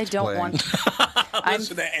team. I that's don't playing. want.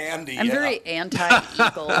 Listen to Andy. I'm very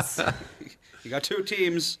anti-Eagles. You got two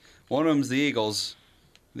teams. One of them's the Eagles.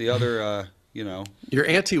 The other, You're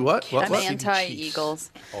anti what? I'm What?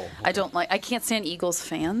 anti-Eagles. I can't stand Eagles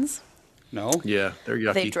fans. No? Yeah, they're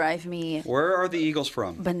yucky. They drive me Where are the Eagles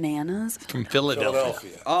from? bananas. From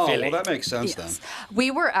Philadelphia. Oh, Philly. well, that makes sense Yes. then.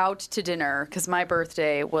 We were out to dinner because my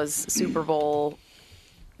birthday was Super Bowl.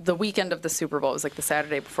 The weekend of the Super Bowl. It was like the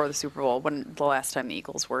Saturday before the Super Bowl when the last time the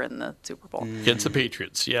Eagles were in the Super Bowl. Against the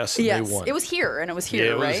Patriots, yes, and Yes, they won. it was here, and it was here,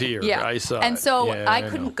 Yeah, it was right? here. Yeah, I saw And it. so Yeah, I I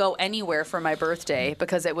couldn't know. go anywhere for my birthday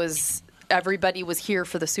because it was everybody was here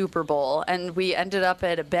for the Super Bowl, and we ended up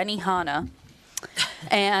at a Benihana,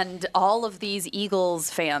 and all of these Eagles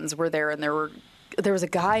fans were there, and there was a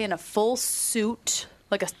guy in a full suit,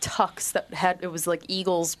 like a tux it was like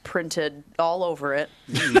Eagles printed all over it.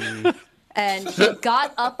 And he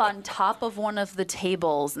got up on top of one of the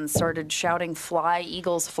tables and started shouting, "Fly,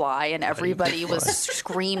 Eagles, fly!" And everybody was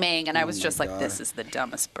screaming. And I was just like, "This is the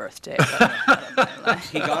dumbest birthday."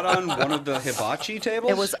 He got on one of the hibachi tables?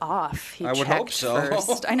 It was off. He I would checked hope so.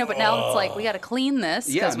 First. I know, but now it's like we got to clean this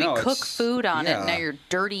Yeah, because no, we cook it's- food on it. yeah. And now your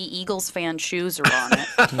dirty Eagles fan shoes are on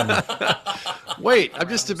it. Wait, I'm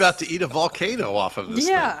just about to eat a volcano off of this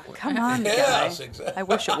Yeah, thing. come on, Yes, guy. exactly. I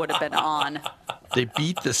wish it would have been on. They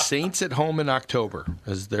beat the Saints at home in October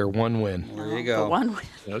as their one win. There you The go. one.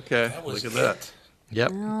 Okay, look at that.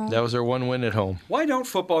 Yep, that was their one win at home. Why don't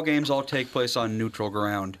football games all take place on neutral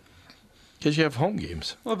ground? Because you have home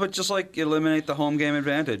games. Well, but just like eliminate the home game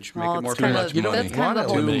advantage, make Well, it more it's kind fair. of, You don't that's kind of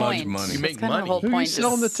the want whole too much point. money. You make That's kind of money. the whole Who are you point.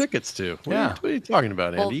 selling the is- tickets to? Yeah. What are you talking about,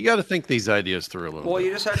 Andy? Well- You got to think these ideas through a little Well, bit.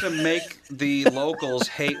 you just have to make the locals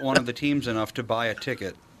hate one of the teams enough to buy a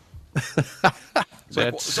ticket.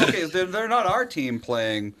 That's It's okay. They're not our team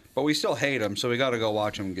playing, but we still hate them, so we got to go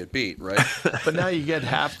watch them get beat, right? but now you get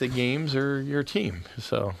half the games are your team,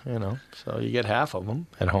 so so you get half of them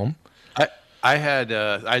at home. I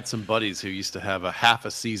had some buddies who used to have a half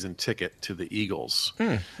a season ticket to the Eagles,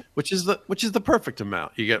 which is the perfect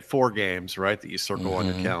amount. You get 4 games, right, that you circle on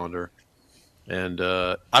your calendar. And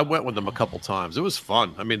I went with them a couple times. It was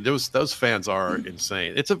fun. I mean, those fans are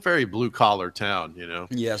insane. It's a very blue collar town,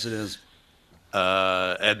 Yes, it is.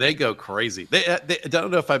 and they go crazy. They I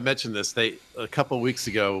don't know if I mentioned this. A couple of weeks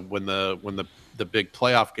ago when the big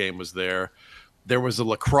playoff game was there was a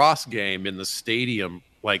lacrosse game in the stadium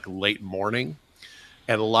like late morning,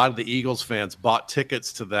 and a lot of the Eagles fans bought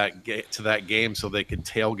tickets to that game so they could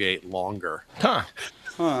tailgate longer. Huh.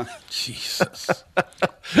 Jesus.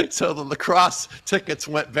 So the lacrosse tickets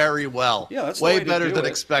went very well. Yeah, that's the way way to better do than it.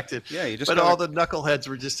 expected. Yeah, you just but gotta- all the knuckleheads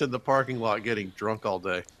were just in the parking lot getting drunk all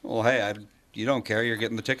day. Well, hey, you don't care. You're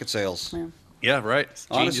getting the ticket sales. Yeah. Yeah, right. It's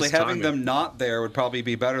Honestly, genius having timing. them not there would probably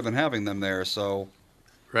be better than having them there. So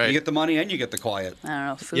right. you get the money and you get the quiet. I don't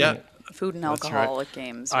know. Food. Yeah, Food and That's alcoholic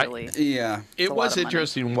games, really. Yeah. It was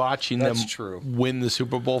interesting watching That's them true. win the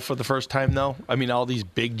Super Bowl for the first time, though. I mean, all these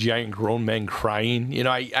big, giant, grown men crying. You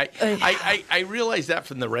know, I realized that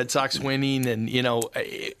from the Red Sox winning, and you know,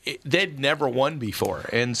 they'd never won before,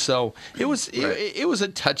 and so it was it was a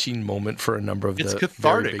touching moment for a number of It's the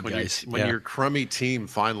cathartic very big guys. when your crummy team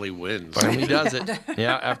finally wins. Finally does it.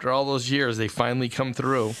 Yeah, after all those years, they finally come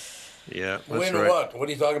through. Yeah, that's Win right. what? What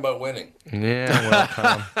are you talking about winning? Yeah, well,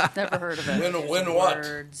 Tom. Never heard of it. Win what?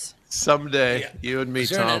 Words. Someday, you and me, Is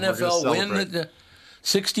there Tom, an we're going to NFL win celebrate. that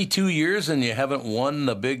 62 years and you haven't won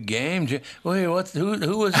the big game? Wait, what?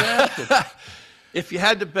 Who was that? If you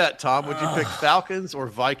had to bet, Tom, would you pick Falcons or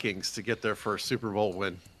Vikings to get their first Super Bowl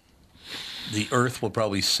win? The earth will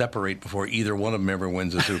probably separate before either one of them ever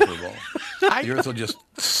wins a Super Bowl. The earth will just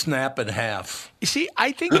snap in half. You see,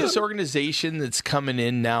 I think this organization that's coming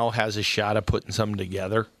in now has a shot at putting something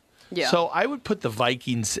together. Yeah. So I would put the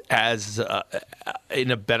Vikings as in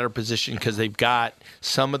a better position because they've got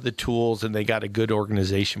some of the tools and they got a good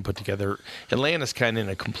organization put together. Atlanta's kind of in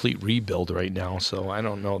a complete rebuild right now, so I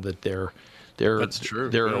don't know that they're That's true.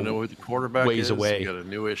 They're we don't know who the quarterback ways is. away. You got a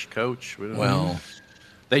newish coach. We don't know. Well,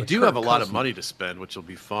 They But do Kirk have a lot of Cousins- money to spend, which will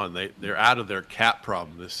be fun. They're out of their cap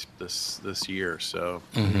problem this year, so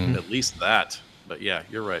at least that. But yeah,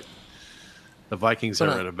 you're right. The Vikings But,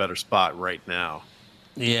 are in a better spot right now.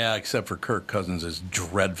 yeah, except for Kirk Cousins is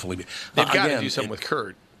dreadfully. They've got to Again, do something with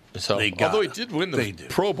Kurt. So, they got although he it. did win They the do.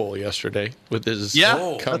 Pro Bowl yesterday with his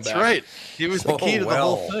That's comeback. right. He was the key to the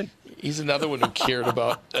whole thing. He's another one who cared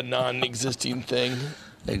about a non-existing thing.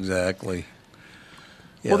 Exactly.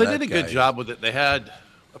 Yeah, Well, they that did a good guy- job with it. They had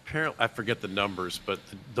apparently, I forget the numbers, but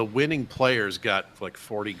the winning players got like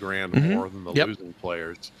 40 grand more than the Yep. losing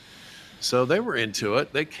players. So they were into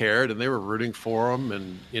it. They cared, and they were rooting for them.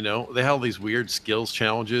 And you know, they had all these weird skills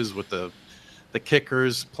challenges with the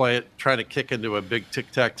kickers trying to kick into a big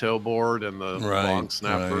tic-tac-toe board, and the Right, long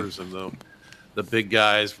snappers, and the big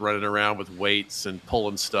guys running around with weights and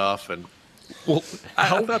pulling stuff. And Well,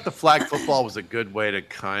 I thought the flag football was a good way to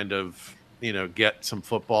kind of, get some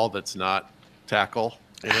football that's not tackle.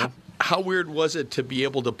 how weird was it to be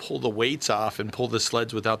able to pull the weights off and pull the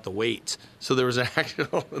sleds without the weights? So there was an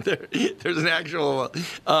actual there's an actual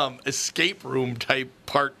escape room type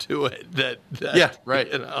part to it that Yeah,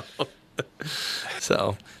 right.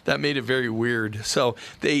 So that made it very weird. So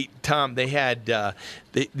they had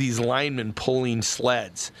these linemen pulling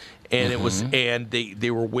sleds, and it was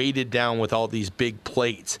they were weighted down with all these big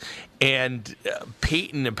plates. And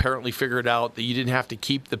Peyton apparently figured out that you didn't have to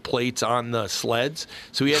keep the plates on the sleds,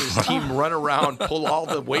 so he had his team run around, pull all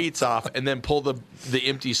the weights off, and then pull the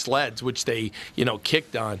empty sleds, which they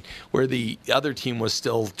kicked on, where the other team was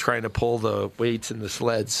still trying to pull the weights in the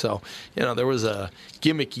sleds. So there was a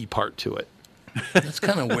gimmicky part to it. That's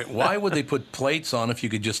kind of weird. Why would they put plates on if you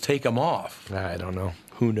could just take them off? I don't know.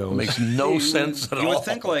 Who knows? It makes no sense at all. You would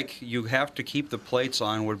think like you have to keep the plates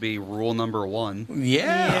on would be rule number one.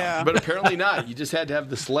 Yeah. But apparently not. You just had to have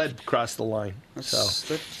the sled cross the line.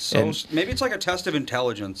 Maybe it's like a test of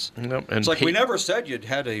intelligence. And It's like we never said you'd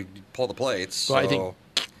had to pull the plates. Well, I so-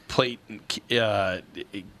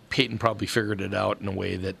 think Peyton probably figured it out in a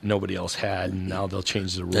way that nobody else had, and now they'll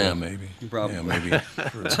change the rule. Yeah, maybe. Probably. Yeah, maybe.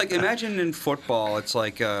 It's like imagine in football, it's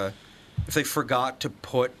like if they forgot to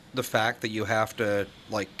put the fact that you have to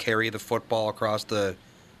like carry the football across the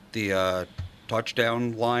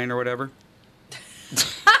touchdown line or whatever.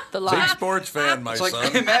 The Big line. sports fan, my It's like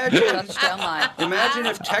son. Touchdown line. imagine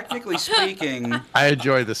if technically speaking, I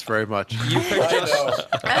enjoy this very much. you could just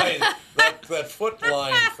That foot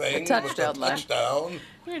line thing. Touchdown line. Touchdown.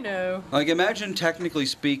 like imagine technically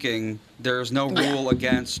speaking, there's no rule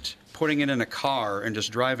against putting it in a car and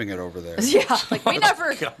just driving it over there. Yeah, like we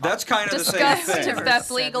never That's kind of the same discussed thing. if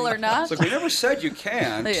that's legal or not. It's like we never said you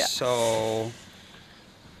can't. Yeah. So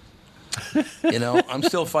I'm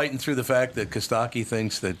still fighting through the fact that Kostaki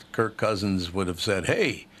thinks that Kirk Cousins would have said,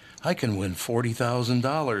 "Hey, I can win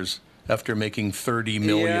 $40,000 after making $30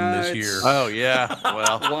 million Yeah, this it's- year." Oh yeah,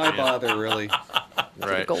 well, why bother really?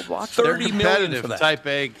 right? Gold watch. They're 30 million competitive for that. type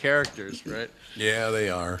A characters, right? Yeah, they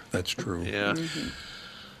are. That's true. Yeah.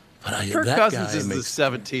 But Kirk that Cousins guy is the makes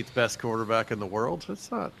 17th best quarterback in the world.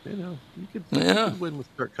 It's not, you could win with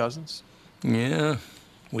Kirk Cousins. Yeah,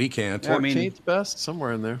 we can't. Yeah, I mean- 14th best,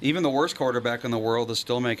 somewhere in there. Even the worst quarterback in the world is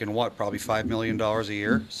still making what? Probably $5 million a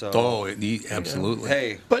year. So Absolutely.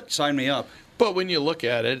 hey, But- sign me up. But when you look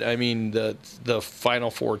at it, I mean, the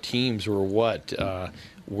final four teams were what?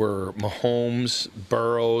 Were Mahomes,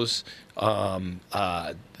 Burrows,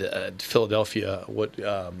 Philadelphia.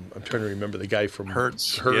 I'm trying to remember the guy from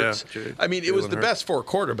Hurts. Hurts. Yeah. I mean, it was Jalen the Hurts. best four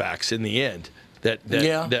quarterbacks in the end.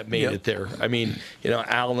 that made it there. I mean,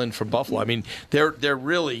 Allen from Buffalo. I mean, they're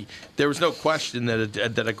really, there was no question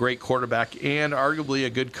that a great quarterback and arguably a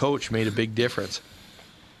good coach made a big difference.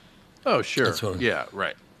 Oh, sure. Yeah,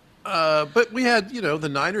 right. But we had, the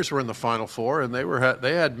Niners were in the Final Four, and they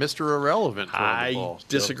had Mr. Irrelevant throwing the ball. I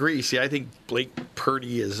disagree. See, I think Blake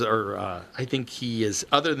Purdy is, I think he is,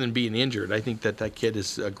 other than being injured, I think that kid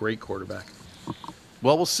is a great quarterback.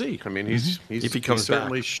 Well, we'll see. I mean, if he comes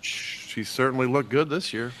back. He certainly looked good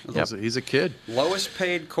this year. Yep. He's a kid. Lowest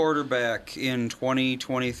paid quarterback in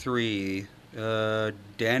 2023, Danny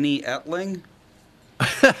Etling.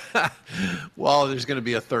 Well, there's going to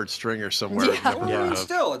be a third stringer somewhere. Yeah.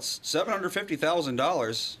 Still, it's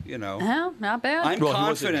 $750,000. Oh, not bad. I'm confident. He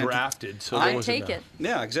wasn't drafted, so I take it.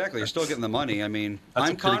 Yeah, exactly. You're still getting the money. I mean,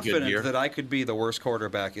 I'm confident that I could be the worst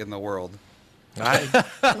quarterback in the world. I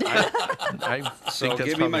so think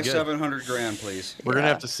give me my good. $700,000, please. We're gonna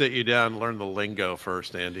have to sit you down and learn the lingo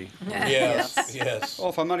first, Andy. Yes. Well,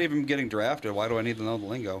 if I'm not even getting drafted, why do I need to know the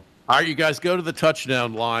lingo? All right, you guys go to the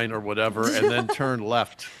touchdown line or whatever, and then turn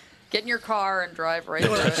left. Get in your car and drive right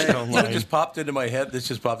to it. It just popped into my head. This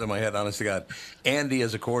just popped in my head. Honest to God, Andy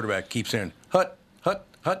as a quarterback keeps saying hut, hut,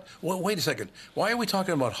 hut. Well, wait a second. Why are we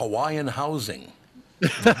talking about Hawaiian housing?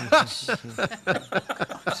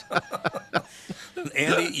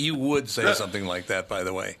 Andy, you would say something like that, by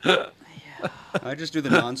the way. I just do the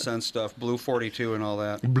nonsense stuff, Blue 42 and all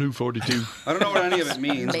that. Blue 42. I don't know what any of it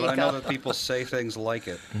means, but I know that people say things like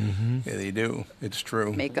it. Mm-hmm. Yeah, they do. It's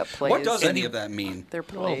true. Makeup plays. What does any of that mean? They're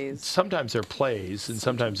plays. Well, sometimes they're plays, and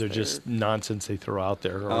sometimes they're just nonsense they throw out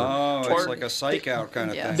there. It's like a psych out kind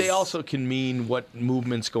of thing. They also can mean what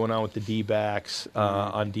movement's going on with the D-backs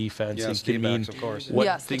on defense. Yes, it can D-backs, mean of course.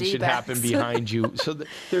 what things should happen behind you. So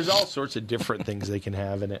there's all sorts of different things they can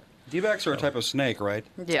have in it. D-backs are a type of snake, right?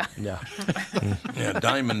 Yeah. Yeah. Yeah,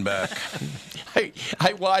 Diamondback.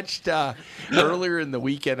 I watched earlier in the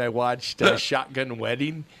weekend. I watched Shotgun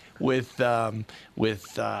Wedding with who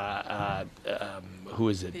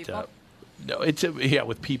is it? No,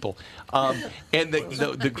 with people. And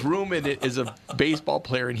the groom in it is a baseball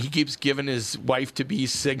player, and he keeps giving his wife to be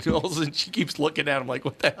signals, and she keeps looking at him like,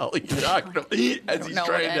 "What the hell are you talking about?" As he's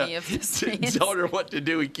trying to tell her what to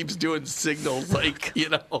do, he keeps doing signals like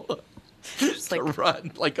Just to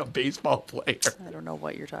run like a baseball player. I don't know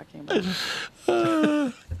what you're talking about.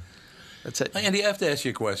 That's it. Andy, I have to ask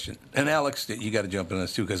you a question. And Alex, you got to jump in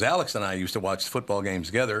this too, because Alex and I used to watch football games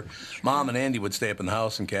together. Mom and Andy would stay up in the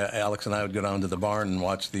house, and Alex and I would go down to the barn and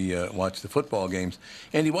watch the football games.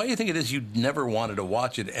 Andy, why do you think it is you never wanted to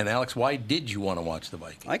watch it? And Alex, why did you want to watch the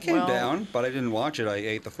Vikings? I came down, but I didn't watch it. I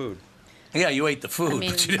ate the food. Yeah, you ate the food,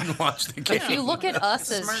 but you didn't watch the game. If you look at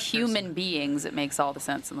us as human beings, it makes all the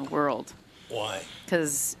sense in the world. Why?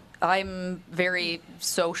 Because I'm very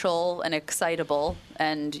social and excitable,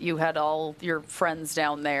 and you had all your friends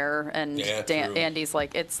down there, and Andy's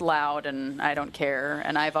like, it's loud, and I don't care.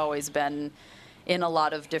 And I've always been in a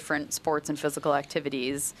lot of different sports and physical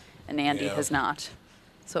activities, and Andy has not.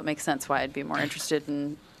 So it makes sense why I'd be more interested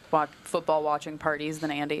in football watching parties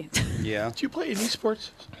than Andy. Yeah. Did you play any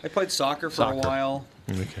sports? I played soccer for a while.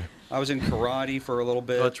 Okay. I was in karate for a little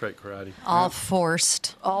bit. Oh, that's right, karate. All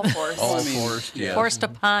forced. All forced. Forced, yeah. Forced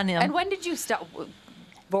upon him. And when did you stop?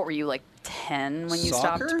 What were you, like 10 when you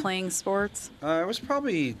Soccer? stopped playing sports? I was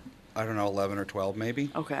probably, 11 or 12 maybe.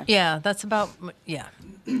 Okay. Yeah, that's about, yeah.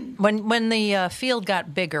 When the field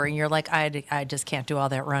got bigger and you're like, I just can't do all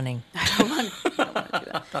that running. I don't want to do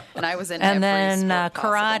that. And I was in And every then sport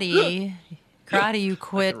possible. karate you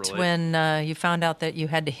quit when you found out that you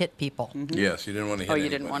had to hit people. Mm-hmm. Yes, you didn't want to hit Oh, you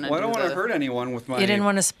anybody. didn't want to Well, I don't do want to hurt anyone with my... You didn't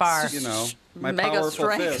want to spar. My Mega powerful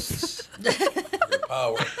strength. fists. Your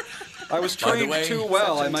power. I was By the trained way, too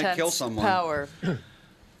well. Such I might kill intense someone. Power.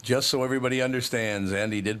 Just so everybody understands,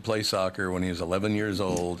 Andy did play soccer when he was 11 years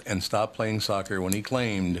old and stopped playing soccer when he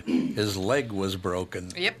claimed his leg was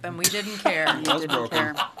broken. Yep, and we didn't care. It was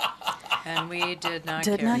broken. And we did not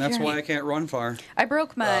Did care. not And that's care. why I can't run far. I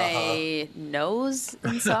broke my nose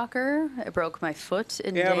in soccer. I broke my foot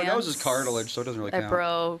in Yeah, dance. but nose is cartilage, so it doesn't really count. I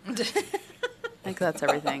broke. I think that's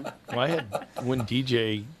everything. Well, I had when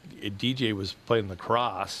DJ was playing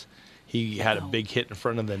lacrosse. He had a big hit in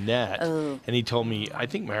front of the net, and he told me, "I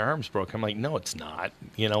think my arm's broke." I'm like, "No, it's not.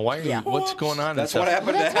 Why are you? What's going on?" That's what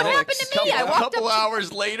happened to Alex. What happened to me? I A walked couple up to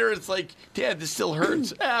hours later, it's like, "Dad, this still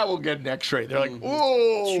hurts." We'll get an X-ray. They're like,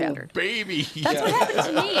 "Whoa, Shattered. baby!" That's what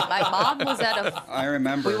happened to me. My mom was at a. I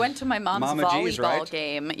remember. We went to my mom's Mama volleyball G's, right?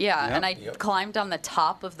 game. Yeah, Yep. and I climbed on the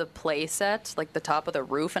top of the play set, like the top of the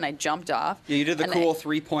roof, and I jumped off. Yeah, you did the and cool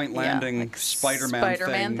 3-point landing like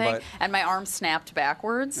Spider-Man thing. and my arm snapped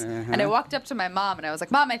backwards, and And I walked up to my mom and I was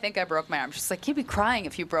like, Mom, I think I broke my arm. She's like, you'd be crying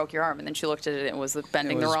if you broke your arm. And then she looked at it and it was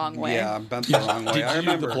bending the wrong way. Yeah, bent the wrong way. Did I you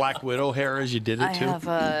remember have the Black Widow hair as you did it I too?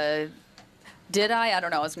 have did I? I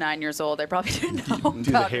don't know. I was 9 years old. I probably didn't know Do the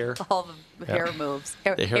about hair? all the hair moves.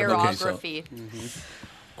 The hair moves. Hairography.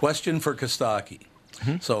 Question for Kostaki.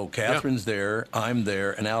 So Catherine's there, I'm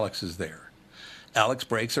there, and Alex is there. Alex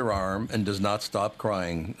breaks her arm and does not stop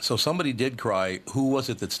crying. So somebody did cry. Who was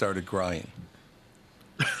it that started crying?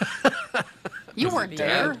 You weren't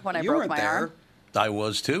there when I You broke weren't my there. arm. I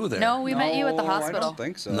was too there. No, we met you at the No, hospital. I don't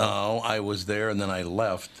think so. No, I was there, and then I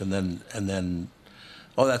left, and then.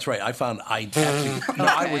 Oh, that's right. I actually. No,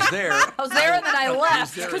 I was there. I was there and then I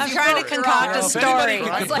left. I'm trying to concoct a If anybody story.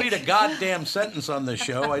 could complete a goddamn sentence on this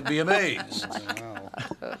show, I'd be amazed.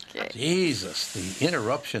 Okay. Jesus, the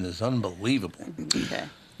interruption is unbelievable. Okay.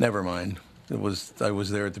 Never mind. I was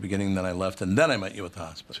there at the beginning, then I left, and then I met you at the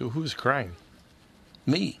hospital. So who's crying?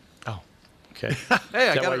 Me. Oh, okay. Hey, I Is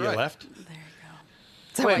that got why it you right. left? There you go.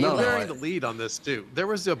 So Wait, No, you're no, bearing I- the lead on this too. There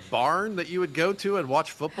was a barn that you would go to and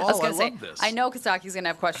watch football. I was going to say, love this. I know Kostaki's going to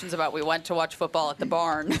have questions about we went to watch football at the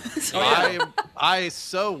barn. I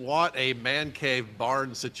so want a man cave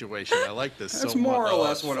barn situation. I like this That's so more much. or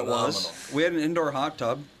less what it was. We had an indoor hot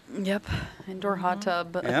tub. Yep. Indoor hot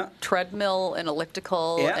tub, Yeah. a treadmill, an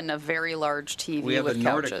elliptical, Yeah. and a very large TV We have the with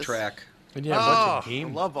Nordic couches. track. And you had a bunch of I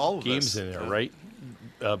love all of games this. in there, right?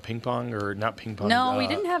 Ping pong or not ping pong? No, we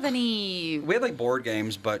didn't have any. We had like board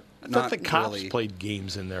games, but I not thought the cops really. played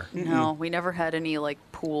games in there. No, we never had any like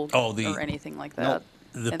pool Oh, or anything like No. that.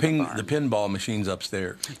 The in the barn. pinball machine's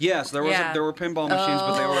upstairs. Yes, there were pinball machines,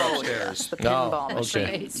 but they were Oh, upstairs. yes, the No, pinball okay.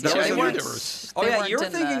 machines. There was I a- knew there was. Oh They yeah, weren't you're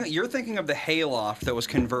in thinking the- you're thinking of the hayloft that was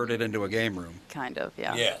converted into a game room, Kind of,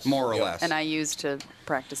 yeah. Yes. more or less. And I used to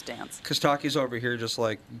practice dance. Kostaki's over here just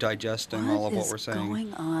like digesting all of what we're saying.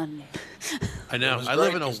 going on? I know. was I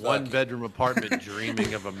live in great, a Kostaki. one-bedroom apartment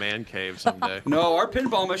dreaming of a man cave someday. No, our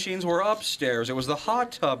pinball machines were upstairs. It was the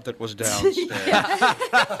hot tub that was downstairs.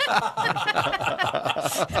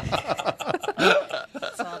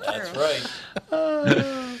 That's right.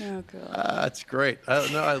 Oh, God. That's great.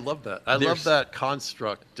 I love that. I love There's- that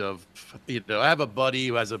construct of, I have a buddy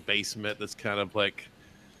who has a basement that's kind of like,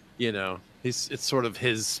 it's sort of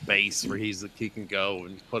his space where he can go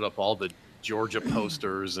and put up all the Georgia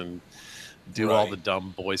posters and do all Right. the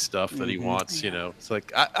dumb boy stuff that he wants. It's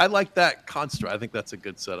like I like that construct. I think that's a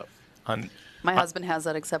good setup. My husband has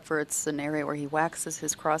that, except for it's an area where he waxes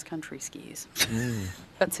his cross-country skis.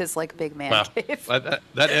 That's his like big man Wow, cave.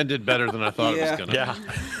 that ended better than I thought it was gonna. Yeah.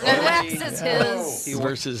 It waxes his. He wa-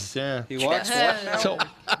 Versus, yeah. He wants what now? So,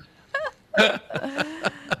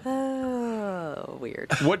 Oh,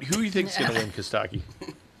 weird. who do you think's going to win, Kostaki?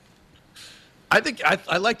 I think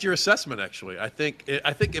I liked your assessment actually. I think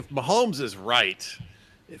if Mahomes is right,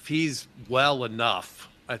 if he's well enough,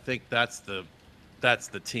 I think that's the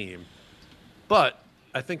team. But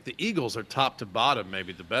I think the Eagles are top to bottom,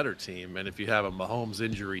 maybe the better team. And if you have a Mahomes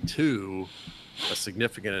injury too, a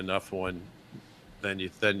significant enough one, then you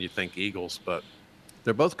think Eagles. But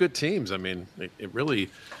they're both good teams. I mean, it really,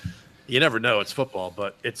 you never know. It's football,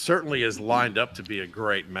 but it certainly is lined up to be a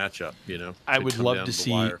great matchup. I would come love down to the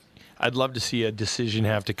see. wire. I'd love to see a decision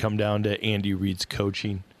have to come down to Andy Reid's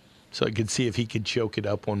coaching, so I could see if he could choke it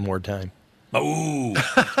up one more time. Oh,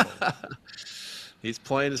 He's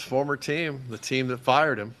playing his former team, the team that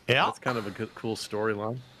fired him. Yeah. That's kind of a good, cool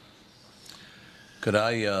storyline. could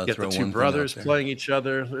I Get throw the one two brothers thing out there? playing each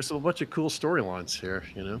other. There's a bunch of cool storylines here,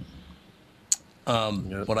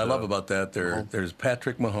 What I love about that, there's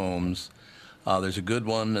Patrick Mahomes. There's a good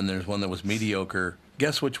one, and there's one that was mediocre.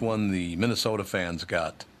 Guess which one the Minnesota fans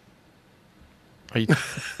got? Are you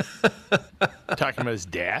talking about his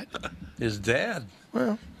dad? His dad.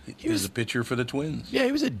 Well, He was a pitcher for the Twins. yeah,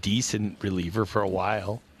 he was a decent reliever for a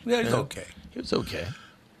while. Yeah, he's okay. He was okay.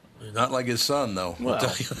 Not like his son, though. I'll Well,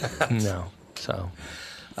 tell you that. No, so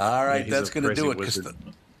All right, he's that's a going to do crazy it. wizard.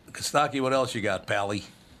 Kostaki, what else you got, Pally?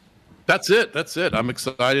 That's it. I'm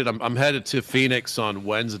excited. I'm headed to Phoenix on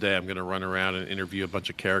Wednesday. I'm going to run around and interview a bunch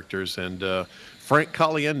of characters. And Frank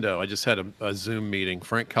Caliendo, I just had a Zoom meeting.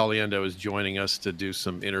 Frank Caliendo is joining us to do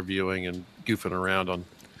some interviewing and goofing around on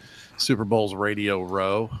Super Bowl's Radio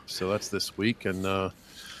Row. So that's this week. And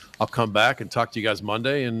I'll come back and talk to you guys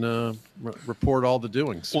Monday and report all the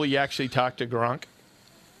doings. will you actually talk to Gronk?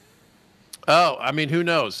 Oh, I mean, who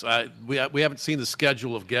knows? We haven't seen the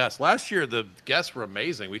schedule of guests. Last year, the guests were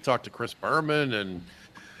amazing. We talked to Chris Berman and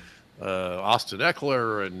Austin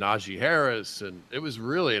Eckler and Najee Harris, and it was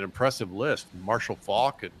really an impressive list. Marshall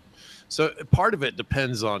Faulk, and So part of it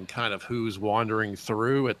depends on kind of who's wandering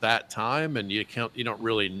through at that time, and you don't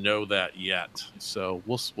really know that yet. So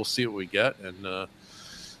we'll see what we get, and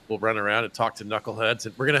we'll run around and talk to knuckleheads,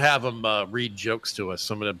 and we're gonna have them read jokes to us.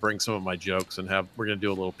 So I'm gonna bring some of my jokes, and we're gonna do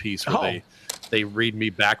a little piece where they read me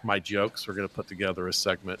back my jokes. We're gonna put together a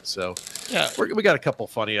segment. So yeah, we got a couple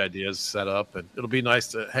funny ideas set up, and it'll be nice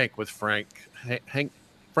to hang with Frank.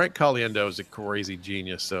 Frank Caliendo is a crazy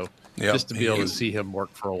genius, so just to be able to see him work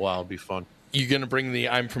for a while will be fun. You going to bring the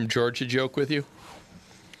I'm from Georgia joke with you?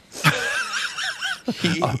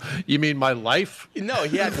 You mean my life? No,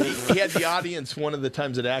 he had the audience one of the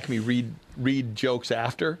times at Acme read jokes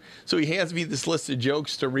after. So he hands me this list of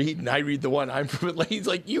jokes to read, and I read the one I'm from Atlanta. He's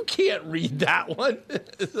like, you can't read that one.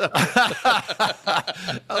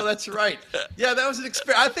 Oh, that's right. Yeah, that was an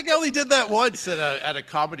experience. I think I only did that once at a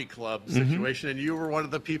comedy club situation, and you were one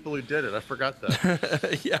of the people who did it. I forgot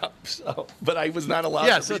that. Yeah. So, but I was not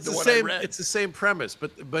allowed to read the one I read. It's the same premise,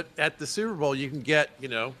 but at the Super Bowl you can get,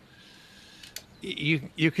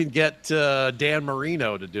 you can get Dan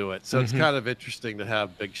Marino to do it. So it's kind of interesting to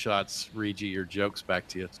have big shots read you your jokes back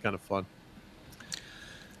to you. It's kind of fun.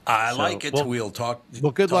 I like it. We'll talk.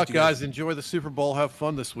 Well, good luck, guys. Enjoy the Super Bowl. Have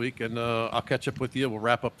fun this week, and I'll catch up with you. We'll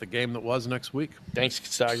wrap up the game that was next week. Thanks,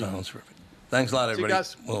 Kostaki. Sounds perfect. Thanks a lot, everybody. See you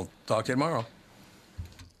guys. We'll talk to you tomorrow.